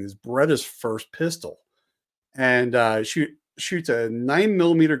 1916. Is Beretta's first pistol, and shoots a 9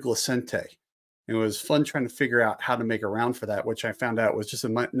 millimeter Glicente. It was fun trying to figure out how to make a round for that, which I found out was just a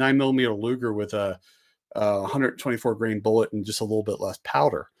 9 millimeter Luger with a 124 grain bullet and just a little bit less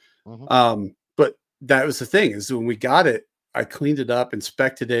powder. Mhm. But that was the thing is when we got it, I cleaned it up,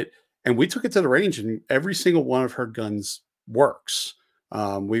 inspected it, and we took it to the range, and every single one of her guns works.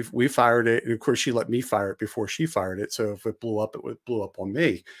 We fired it, and of course she let me fire it before she fired it. So if it blew up, blew up on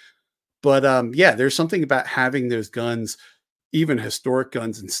me. But yeah, there's something about having those guns, even historic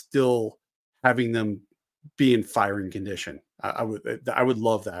guns, and still having them be in firing condition. I would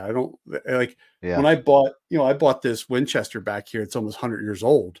love that. I don't like Yeah. when I bought, I bought this Winchester back here. It's almost 100 years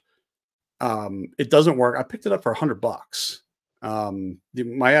old. It doesn't work. I picked it up for $100.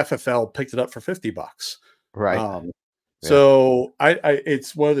 My FFL picked it up for $50. Right. Um, Yeah. so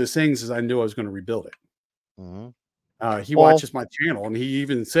it's one of those things, is I knew I was going to rebuild it. Hmm. He Well, watches my channel, and he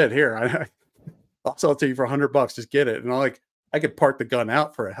even said, "Here, I'll sell it to you for $100. Just get it." And I could part the gun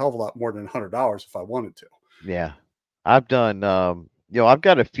out for a hell of a lot more than $100 if I wanted to. yeah. I've done I've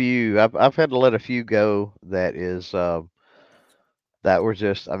got a few. I've had to let a few go that were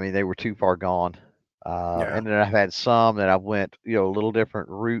just, I mean, they were too far gone. Yeah. And then I've had some that I went, a little different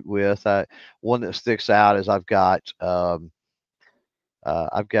route with. One that sticks out is I've got a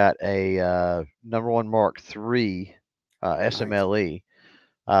number one Mark III Nice. SMLE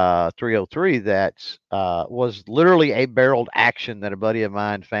 303 that was literally a barreled action that a buddy of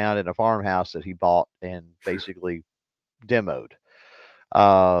mine found in a farmhouse that he bought and basically demoed.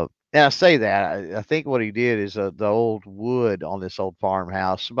 And I say that I think what he did is the old wood on this old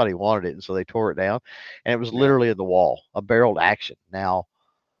farmhouse. Somebody wanted it, and so they tore it down, and it was Yeah. literally in the wall, a barreled action. Now,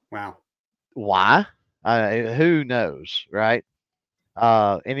 Wow. why? Who knows, right?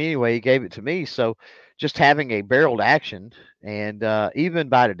 And anyway, he gave it to me. So just having a barreled action, and even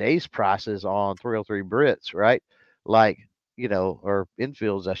by today's prices on 303 Brits, right? Like, or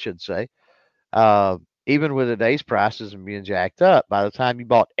infields, I should say. Even with today's prices and being jacked up, by the time you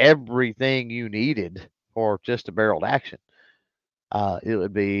bought everything you needed for just a barreled action,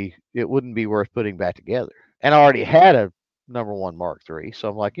 it wouldn't be worth putting back together. And I already had a number one Mark III, so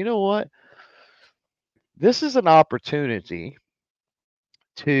I'm like, you know what? This is an opportunity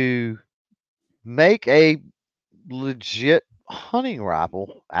to make a legit hunting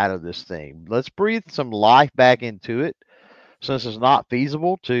rifle out of this thing. Let's breathe some life back into it since it's not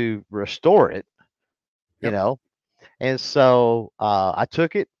feasible to restore it, you Yep. know. And so I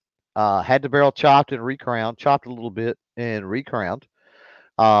took it, had the barrel chopped and recrowned, chopped a little bit and recrowned.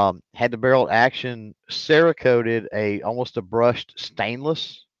 Had the barrel action cerakoted almost a brushed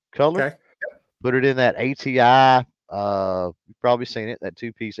stainless color. Okay. Put it in that ATI. You've probably seen it, that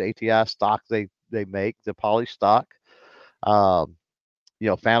two-piece ATI stock they make, the poly stock. Um,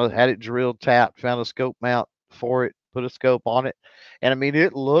 found it, had it drilled, tapped, found a scope mount for it, put a scope on it, and I mean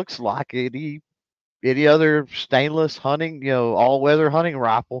it looks like any other stainless hunting, all weather hunting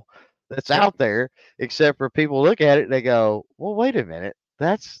rifle that's Yep. out there, except for people look at it and they go, well, wait a minute,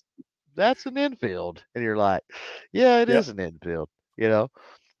 that's an infield. And you're like, yeah, it Yep. is an infield, you know.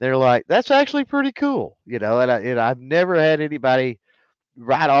 They're like, that's actually pretty cool, and I've never had anybody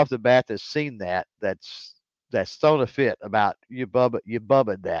right off the bat that's seen that's thrown a fit about you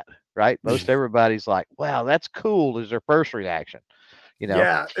bubbing that, right? Most everybody's like, wow, that's cool, is their first reaction, you know.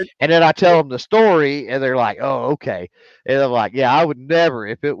 Yeah. And then I tell them the story, and they're like, "Oh, okay." And I'm like, "Yeah, I would never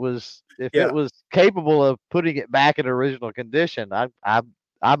if it Yeah. was capable of putting it back in original condition. I'm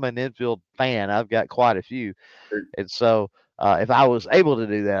an infield fan. I've got quite a few, and so if I was able to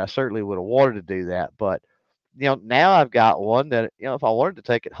do that, I certainly would have wanted to do that. But now I've got one that if I wanted to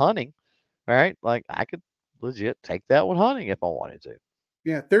take it hunting, all right, like I could legit take that one hunting if I wanted to.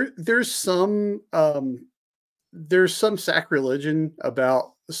 Yeah. There's some sacrilegion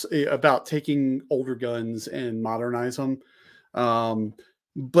about taking older guns and modernize them. Um,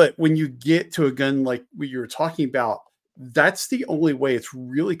 but when you get to a gun like what you were talking about, that's the only way it's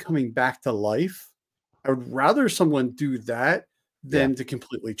really coming back to life. I would rather someone do that Yeah, than to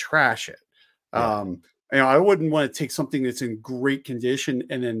completely trash it. yeah, Um, I wouldn't want to take something that's in great condition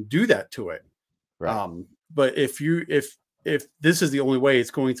and then do that to it. right, But if this is the only way it's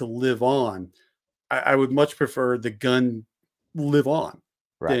going to live on, I would much prefer the gun live on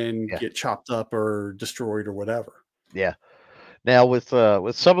right. than Yeah, get chopped up or destroyed or whatever. yeah. Now with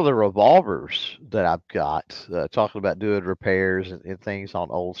some of the revolvers that I've got, talking about doing repairs and things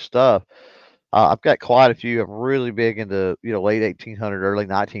on old stuff, I've got quite a few. I'm really big into late 1800, early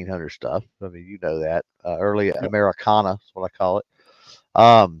 1900 stuff. I mean, that early Yep. Americana is what I call it.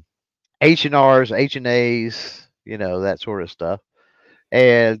 H&Rs, H&As, that sort of stuff,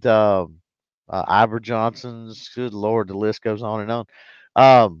 and Ivor Johnsons. Good Lord, the list goes on and on.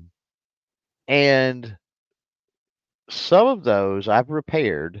 Um, and some of those I've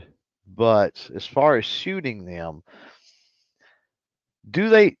repaired, but as far as shooting them, do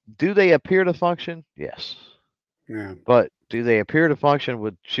they appear to function? Yes. Yeah. But do they appear to function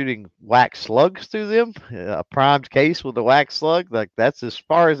with shooting wax slugs through them? A primed case with a wax slug, like that's as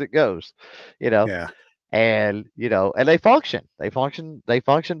far as it goes, you know. Yeah. And and they function. They function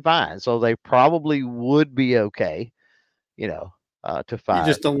fine. So they probably would be okay, you know, to You fire.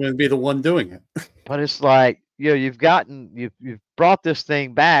 just don't want to be the one doing it. But it's like, you've brought this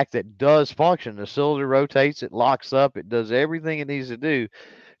thing back that does function. The cylinder rotates, it locks up, it does everything it needs to do.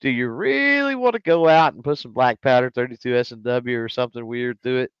 Do you really want to go out and put some black powder 32 S&W or something weird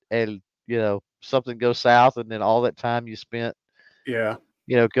through it, and something goes south, and then all that time you spent Yeah.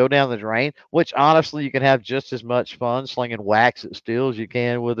 go down the drain? Which honestly, you can have just as much fun slinging wax at steel as you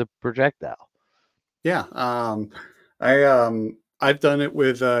can with a projectile. Yeah. I've done it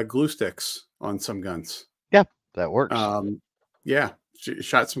with glue sticks on some guns. Yeah, that works. Um, yeah,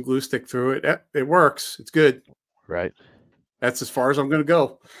 shot some glue stick through it. It works. It's good. Right. That's as far as I'm going to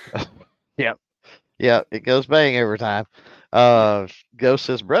go. Yeah. Yeah, it goes bang every time. Ghost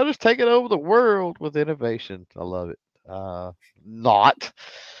says, "Brothers taking over the world with innovation." I love it. Not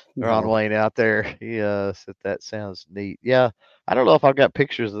Ron No. Wayne out there. He said that sounds neat. Yeah, I don't know if I've got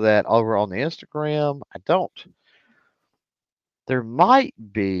pictures of that over on the Instagram. I don't. There might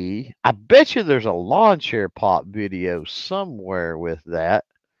be. I bet you there's a lawn chair pop video somewhere with that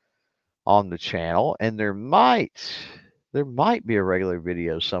on the channel, and there might be a regular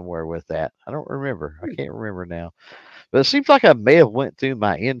video somewhere with that. I don't remember. I can't remember now. But it seems like I may have went through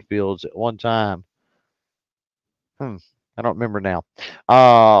my infields at one time. I don't remember now.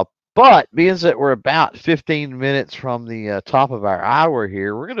 But being that we're about 15 minutes from the top of our hour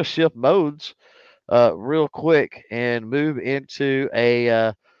here, we're going to shift modes real quick and move into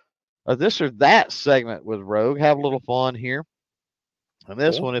a this or that segment with Rogue. Have a little fun here. And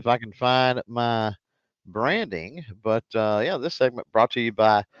this Cool. one, if I can find my branding. But yeah, this segment brought to you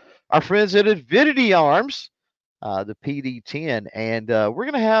by our friends at Avidity Arms, the PD10. And we're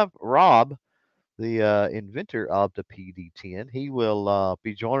going to have Rob, the inventor of the PD10. He will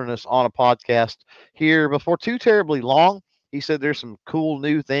be joining us on a podcast here before too terribly long. He said there's some cool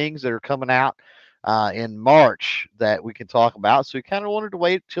new things that are coming out in March that we can talk about. So he kind of wanted to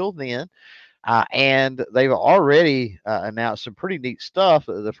wait till then. And they've already announced some pretty neat stuff.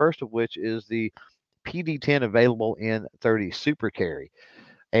 The first of which is the PD10 available in 30 Super Carry.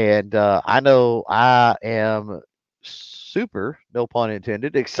 And I know I am super, no pun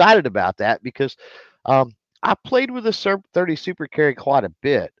intended, excited about that because I played with the 30 Super Carry quite a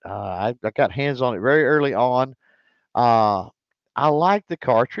bit. I got hands on it very early on. Uh, I like the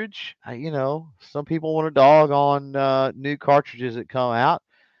cartridge. Some people want to dog on new cartridges that come out.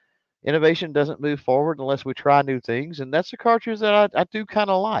 Innovation doesn't move forward unless we try new things, and that's a cartridge that I do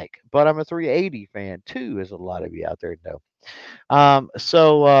kind of like. But I'm a 380 fan too, as a lot of you out there know.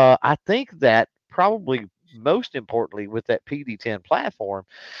 So I think that probably most importantly with that PD10 platform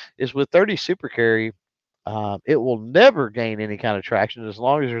is with 30 Super Carry, it will never gain any kind of traction as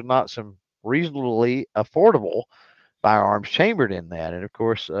long as there's not some reasonably affordable firearms chambered in that. And of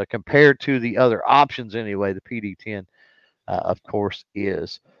course, compared to the other options anyway, the PD10, of course,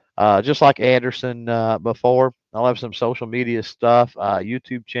 is. Just like Anderson before, I'll have some social media stuff,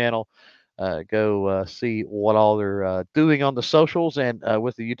 YouTube channel. Go see what all they're doing on the socials and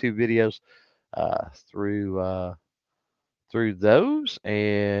with the YouTube videos uh, through through those.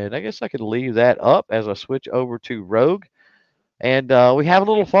 And I guess I could leave that up as I switch over to Rogue. And we have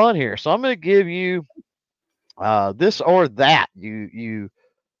a little fun here. So I'm going to give you this or that. You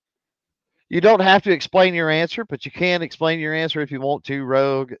don't have to explain your answer, but you can explain your answer if you want to,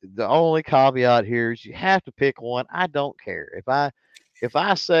 Rogue. The only caveat here is you have to pick one. I don't care. If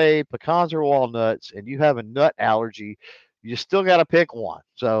I say pecans or walnuts and you have a nut allergy, you still got to pick one.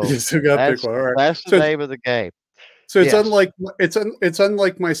 So You still got to pick that's one. All right. that's the name of the game. So it's Yes. unlike it's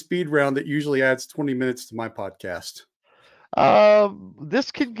unlike my speed round that usually adds 20 minutes to my podcast.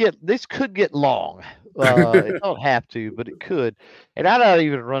 This could get long. It don't have to, but it could. And I'm not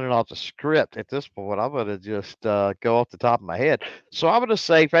even running off the script at this point. I'm gonna just go off the top of my head. So I'm gonna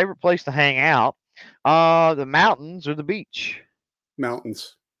say favorite place to hang out, the mountains or the beach.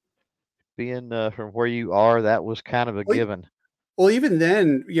 Mountains. Being from where you are, that was kind of a Well, given. well, even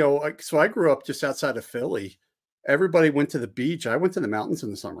then, so I grew up just outside of Philly. Everybody went to the beach. I went to the mountains in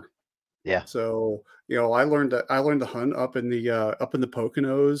the summer. Yeah. So, I learned to hunt up in the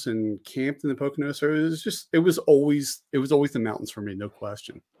Poconos and camped in the Poconos. So it was always the mountains for me, no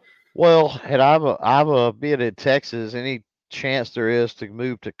question. Well, and I'm a being in Texas. Any chance there is to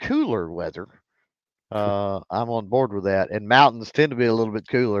move to cooler weather, I'm on board with that. And mountains tend to be a little bit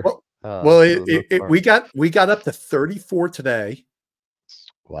cooler. Well, well, For the most part. we got up to 34 today,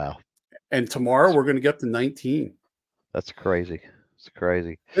 Wow. and tomorrow we're going to get up to 19. That's crazy. It's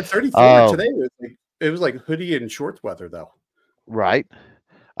crazy. At 34 Um, today, it was like hoodie and shorts weather though. right.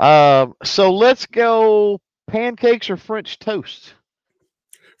 So let's go pancakes or French toast.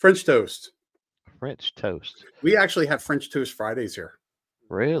 French toast. French toast. We actually have French toast Fridays here.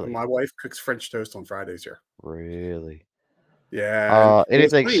 Really? My wife cooks French toast on Fridays here. Really? Yeah, and what's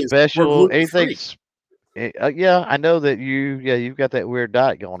Anything funny is we're special? gluten free. Yeah, I know that you've got that weird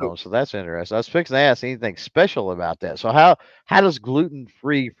diet going So, on, so that's interesting. I was fixing to ask anything special about that. So how does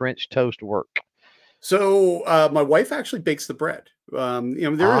gluten-free French toast work? my wife actually bakes the bread. There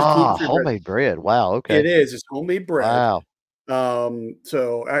is gluten free bread. Homemade bread. Wow. It Okay. is. It's homemade bread. Wow.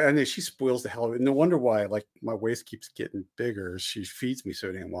 So I know she spoils the hell of it. No wonder why like my waist keeps getting bigger. She feeds me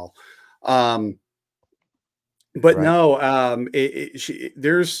so damn well. Um, but Right. no,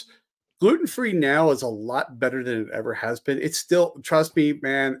 there's gluten free now is a lot better than it ever has been. It's still, trust me,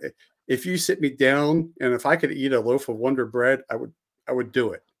 man. If you sit me down and if I could eat a loaf of Wonder Bread, I would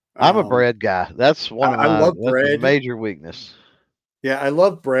do it. I'm a Um, bread guy. That's I, one of I my love that's a bread. major weakness. Yeah, I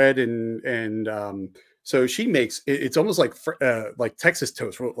love bread and so she makes it's almost like Texas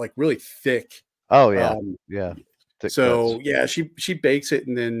toast, like really thick. Oh yeah. Um, Yeah. Thick cuts. so yeah, she bakes it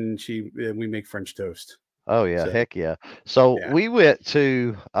and then we make French toast. Oh yeah, So heck yeah. So yeah, we went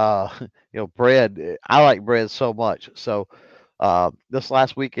to bread. I like bread so much. So this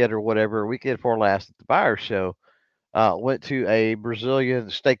last weekend or whatever, weekend before last at the buyer show, went to a Brazilian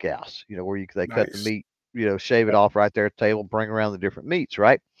steakhouse, where they cut the nice. meat, shave it Yep. off right there at the table, bring around the different meats,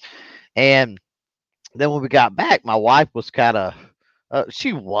 right? And then when we got back, my wife was kind of,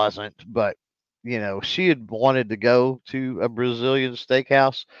 she wasn't, but she had wanted to go to a Brazilian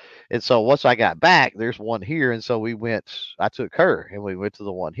steakhouse. And so once I got back, there's one here. And so I took her and we went to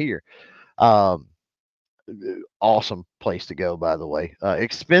the one here. Um, awesome place to go, by the way.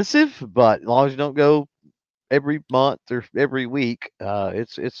 Expensive, but as long as you don't go every month or every week,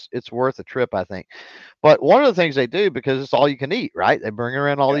 it's worth a trip, I think. But one of the things they do, because it's all you can eat, right? They bring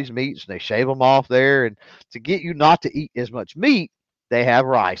around all Yep. these meats and they shave them off there, and to get you not to eat as much meat, they have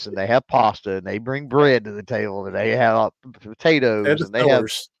rice and they have pasta and they bring bread to the table and they have And potatoes the and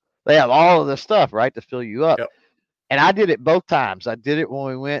fillers. they have all of this stuff, right, to fill you up. Yep. And I did it both times. I did it when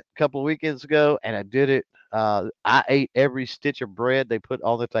we went a couple of weekends ago, and I did it. I ate every stitch of bread they put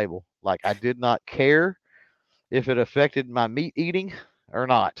on the table. Like I did not care if it affected my meat eating or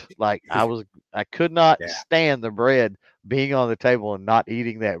not. Like I could not Yeah. stand the bread being on the table and not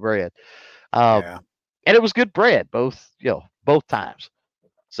eating that bread. Um, Yeah. and it was good bread both times.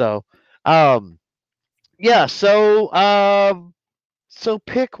 So, um, yeah. So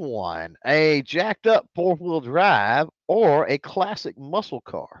pick one: a jacked up four-wheel drive or a classic muscle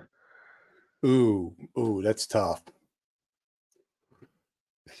car. Ooh, that's tough.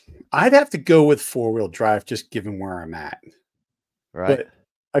 I'd have to go with four-wheel drive just given where I'm at. Right? But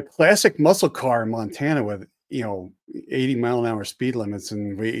a classic muscle car in Montana with 80-mile-an-hour speed limits,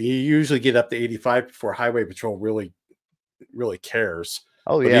 and we you usually get up to 85 before highway patrol really cares.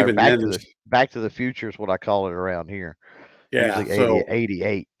 Oh But yeah. even then, there's Back to the future is what I call it around here. yeah. Usually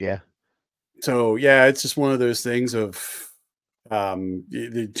 88. Yeah. So yeah, it's just one of those things of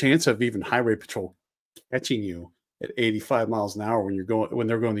the chance of even highway patrol catching you at 85 miles an hour when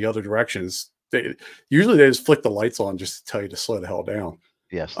they're going the other directions. They just flick the lights on just to tell you to slow the hell down.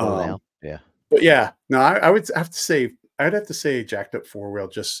 Yeah. Slow Um, down. Yeah. but yeah, no, I'd have to say jacked up four wheel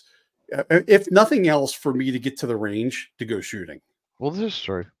just if nothing else for me to get to the range to go shooting. Well, this is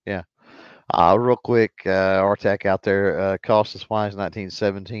true. Yeah. Real quick, RTAC out there, cost us wines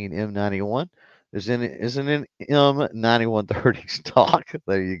 1917 M91. Isn't an M9130 stock.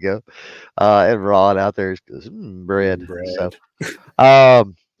 There you go. And Rod out there goes, bread. So, Bread.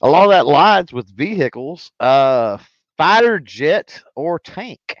 a lot of that lines with vehicles, fighter jet or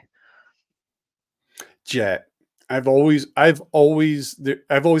tank, Jet. I've always had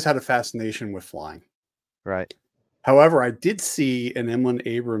a fascination with flying. right? However, I did see an M1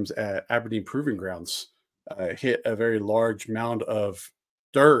 Abrams at Aberdeen Proving Grounds hit a very large mound of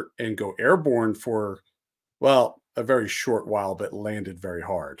dirt and go airborne for, well, a very short while, but landed very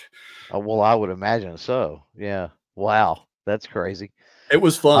hard. Well, I would imagine so. Yeah. Wow. That's crazy. It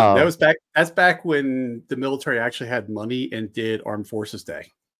was fun. Uh, That's back when the military actually had money and did Armed Forces Day.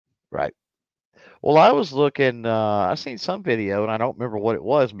 right. Well, I was looking, I seen some video and I don't remember what it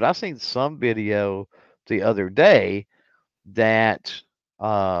was, but I seen some video the other day that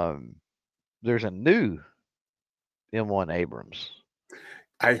um, there's a new M1 Abrams.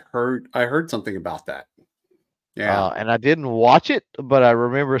 I heard something about that. Yeah. And I didn't watch it, but I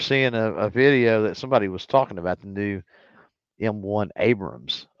remember seeing a video that somebody was talking about the new M1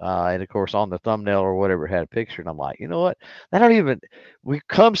 Abrams, and of course on the thumbnail or whatever it had a picture, and I'm like, you know what? That don't even. We've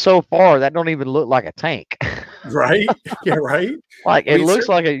come so far that don't even look like a tank. Right? Yeah, right. Like I it mean, looks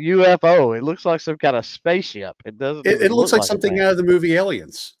like a UFO. It looks like some kind of spaceship. It doesn't even it looks look like like a something tank. out of the movie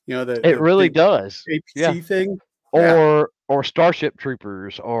Aliens. You know, It the really big does. Yeah. APC thing. Yeah. Or Starship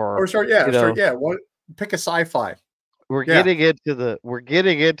Troopers, or Or start, yeah, you or start, know, yeah. What pick a sci-fi. we're Yeah. getting into the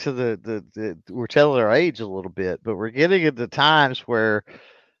we're telling our age a little bit, but we're getting into times where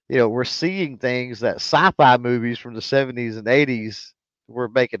we're seeing things that sci-fi movies from the 70s and 80s were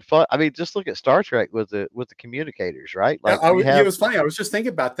making fun. I mean, just look at Star Trek with the communicators, right? Yeah, Like we it have was funny. I was just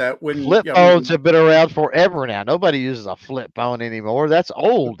thinking about that when, flip yeah, I phones mean, have been around forever now. Nobody uses a flip phone anymore. That's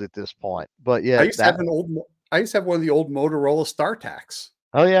old at this point. But I yet used to that have I used to have one of the old Motorola StarTacs.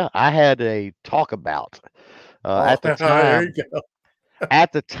 oh yeah, I had a talkabout Oh, at the there you time. go.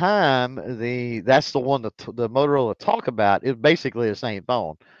 At the time, that's the one the Motorola Talkabout is basically the same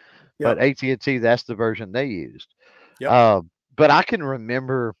phone, but Yep. AT&T, that's the version they used. Yep. Uh, but I can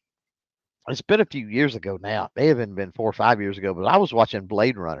remember it's been a few years ago now. It may have even been 4 or 5 years ago, but I was watching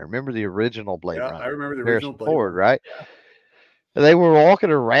Blade Runner. Remember the original Blade Yeah, I Runner, remember the original Harrison Blade Ford, Runner. right? And they were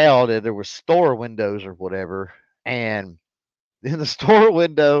walking around, and there were store windows or whatever, and in the store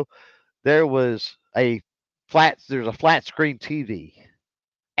window there was there's a flat screen TV,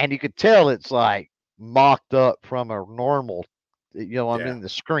 and you could tell it's like mocked up from a normal, I Yeah. mean the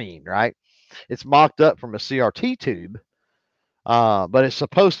screen, right? It's mocked up from a CRT tube, but it's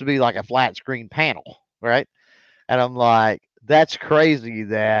supposed to be like a flat screen panel, right? And I'm like, that's crazy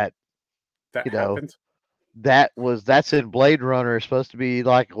that That you know happened. that's in Blade Runner. It's supposed to be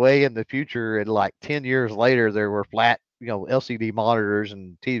like way in the future, and like 10 years later, there were flat, LCD monitors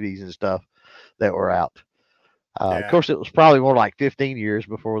and TVs and stuff that were out. Of Yeah. course, it was probably more like 15 years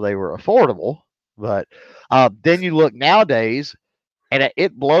before they were affordable. But then you look nowadays, and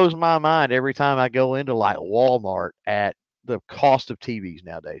it blows my mind every time I go into like Walmart at the cost of TVs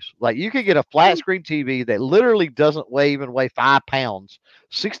nowadays. Like you could get a flat screen TV that literally doesn't even weigh 5 pounds,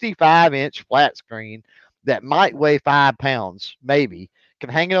 65-inch flat screen that might weigh 5 pounds, maybe. Can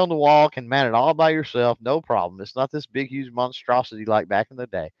hang it on the wall, can mount it all by yourself, no problem. It's not this big, huge monstrosity like back in the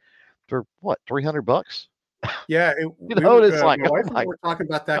day. For what, $300? Yeah, And it's like, my oh wife and I my were talking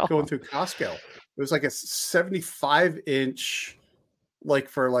about that going God. through Costco. It was like a 75-inch, like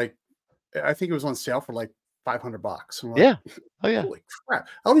for like, I think it was on sale for like $500. I'm like, Yeah. Oh, yeah. holy crap!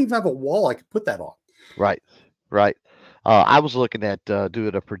 I don't even have a wall I could put that on. Right, right. I was looking at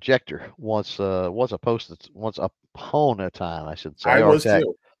doing a projector once upon a time, I should say. I was RTAC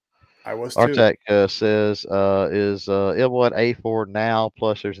too. I was too. RTAC says is M1 A4 now,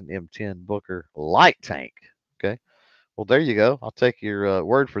 plus there's an M10 Booker light tank. Okay, well there you go. I'll take your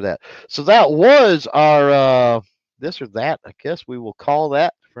word for that. So that was our this or that. I guess we will call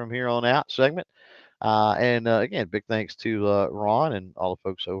that from here on out segment. And again, big thanks to Ron and all the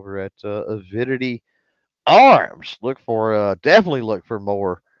folks over at Avidity Arms. Definitely look for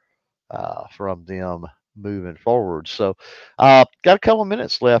more from them moving forward. So, got a couple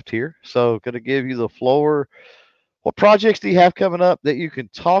minutes left here. So, going to give you the floor. What projects do you have coming up that you can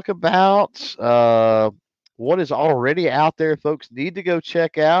talk about? What is already out there folks need to go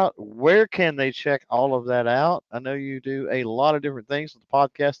check out? Where can they check all of that out? I know you do a lot of different things with the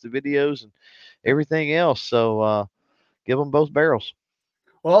podcast, the videos, and everything else. So, give them both barrels.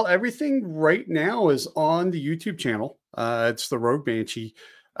 Well, everything right now is on the YouTube channel. It's the Rogue Banshee.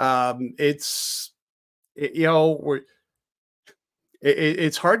 It's you know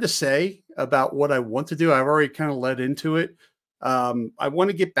it's hard to say about what I want to do. I've already kind of led into it. I want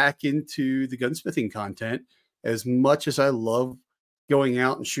to get back into the gunsmithing content as much as I love going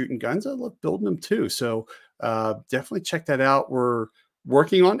out and shooting guns. I love building them too. So definitely check that out. We're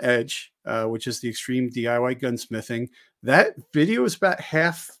working on Edge, which is the extreme DIY gunsmithing. That video is about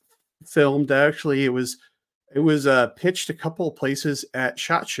half filmed. Actually, it was pitched a couple of places at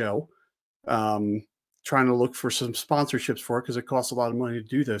SHOT Show. Um, Trying to look for some sponsorships for it because it costs a lot of money to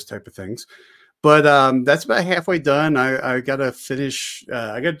do those type of things. But that's about halfway done. I got to finish.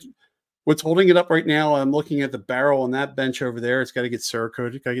 I got what's holding it up right now. I'm looking at the barrel on that bench over there. It's got to get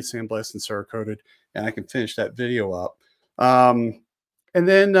Cerakoted, got to get sandblasted and Cerakoted, and I can finish that video up. And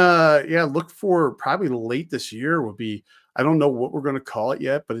then, yeah, look for probably late this year would be. I don't know what we're going to call it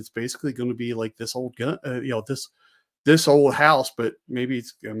yet, but it's basically going to be like this old gun, this old house, but maybe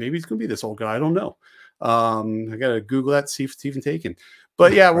it's going to be this old guy. I don't know. I got to Google that, see if it's even taken.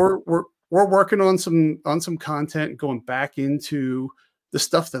 But yeah, we're working on some content, going back into the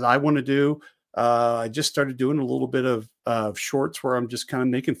stuff that I want to do. I just started doing a little bit of shorts where I'm just kind of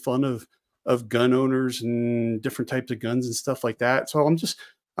making fun of of gun owners and different types of guns and stuff like that. So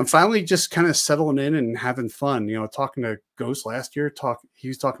I'm finally just kind of settling in and having fun. Talking to Ghost last year, he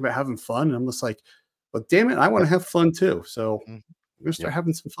was talking about having fun, and I'm just like, well, damn it, I want to have fun too. So I'm gonna start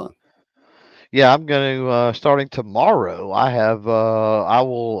having some fun. Yeah, I'm going to starting tomorrow. I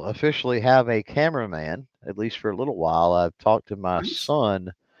will officially have a cameraman, at least for a little while. I've talked to my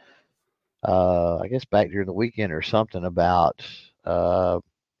son, I guess back during the weekend or something, about,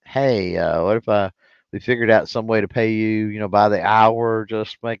 hey, what if we figured out some way to pay you, by the hour,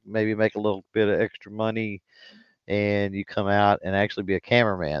 just maybe make a little bit of extra money, and you come out and actually be a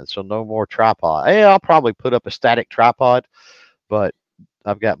cameraman. So no more tripod. Hey, I'll probably put up a static tripod, but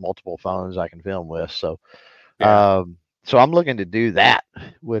I've got multiple phones I can film with. So, so I'm looking to do that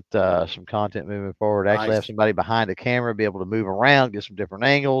with some content moving forward. Actually have somebody behind the camera, be able to move around, get some different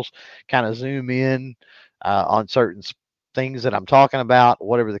angles, kind of zoom in on certain things that I'm talking about,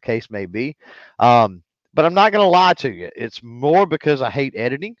 whatever the case may be. But I'm not going to lie to you. It's more because I hate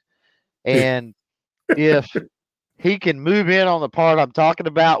editing. And if he can move in on the part I'm talking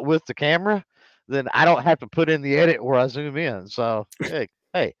about with the camera, then I don't have to put in the edit where I zoom in. So,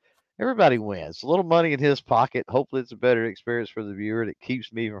 hey, everybody wins. A little money in his pocket. Hopefully it's a better experience for the viewer that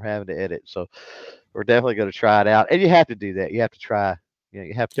keeps me from having to edit. So we're definitely going to try it out. And you have to do that. You have to try,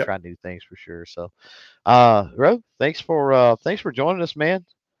 you have to try new things for sure. So, Ro, thanks for joining us, man.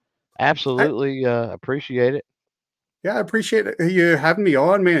 Absolutely appreciate it. Yeah, I appreciate you having me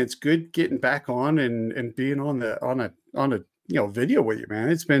on, man. It's good getting back on and being on a video with you, man.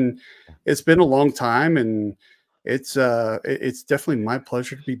 It's been a long time, and it's definitely my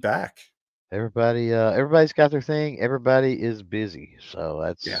pleasure to be back. Everybody's got their thing. Everybody is busy, so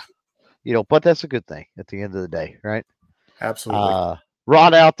that's but that's a good thing at the end of the day, right? Absolutely.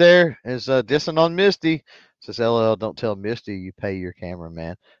 Rod out there is dissing on Misty. Says, LL, don't tell Misty you pay your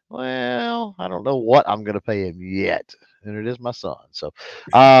cameraman. Well, I don't know what I'm going to pay him yet. And it is my son. So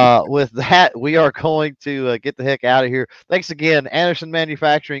with that, we are going to get the heck out of here. Thanks again, Anderson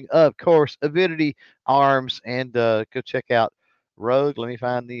Manufacturing, of course, Avidity Arms, and go check out Rogue. Let me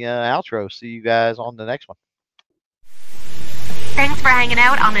find the outro. See you guys on the next one. Thanks for hanging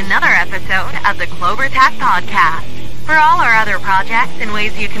out on another episode of the CloverTac Podcast. For all our other projects and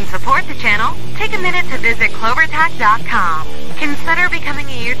ways you can support the channel, take a minute to visit CloverTac.com. Consider becoming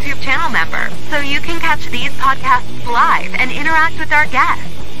a YouTube channel member so you can catch these podcasts live and interact with our guests.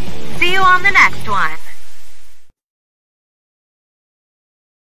 See you on the next one.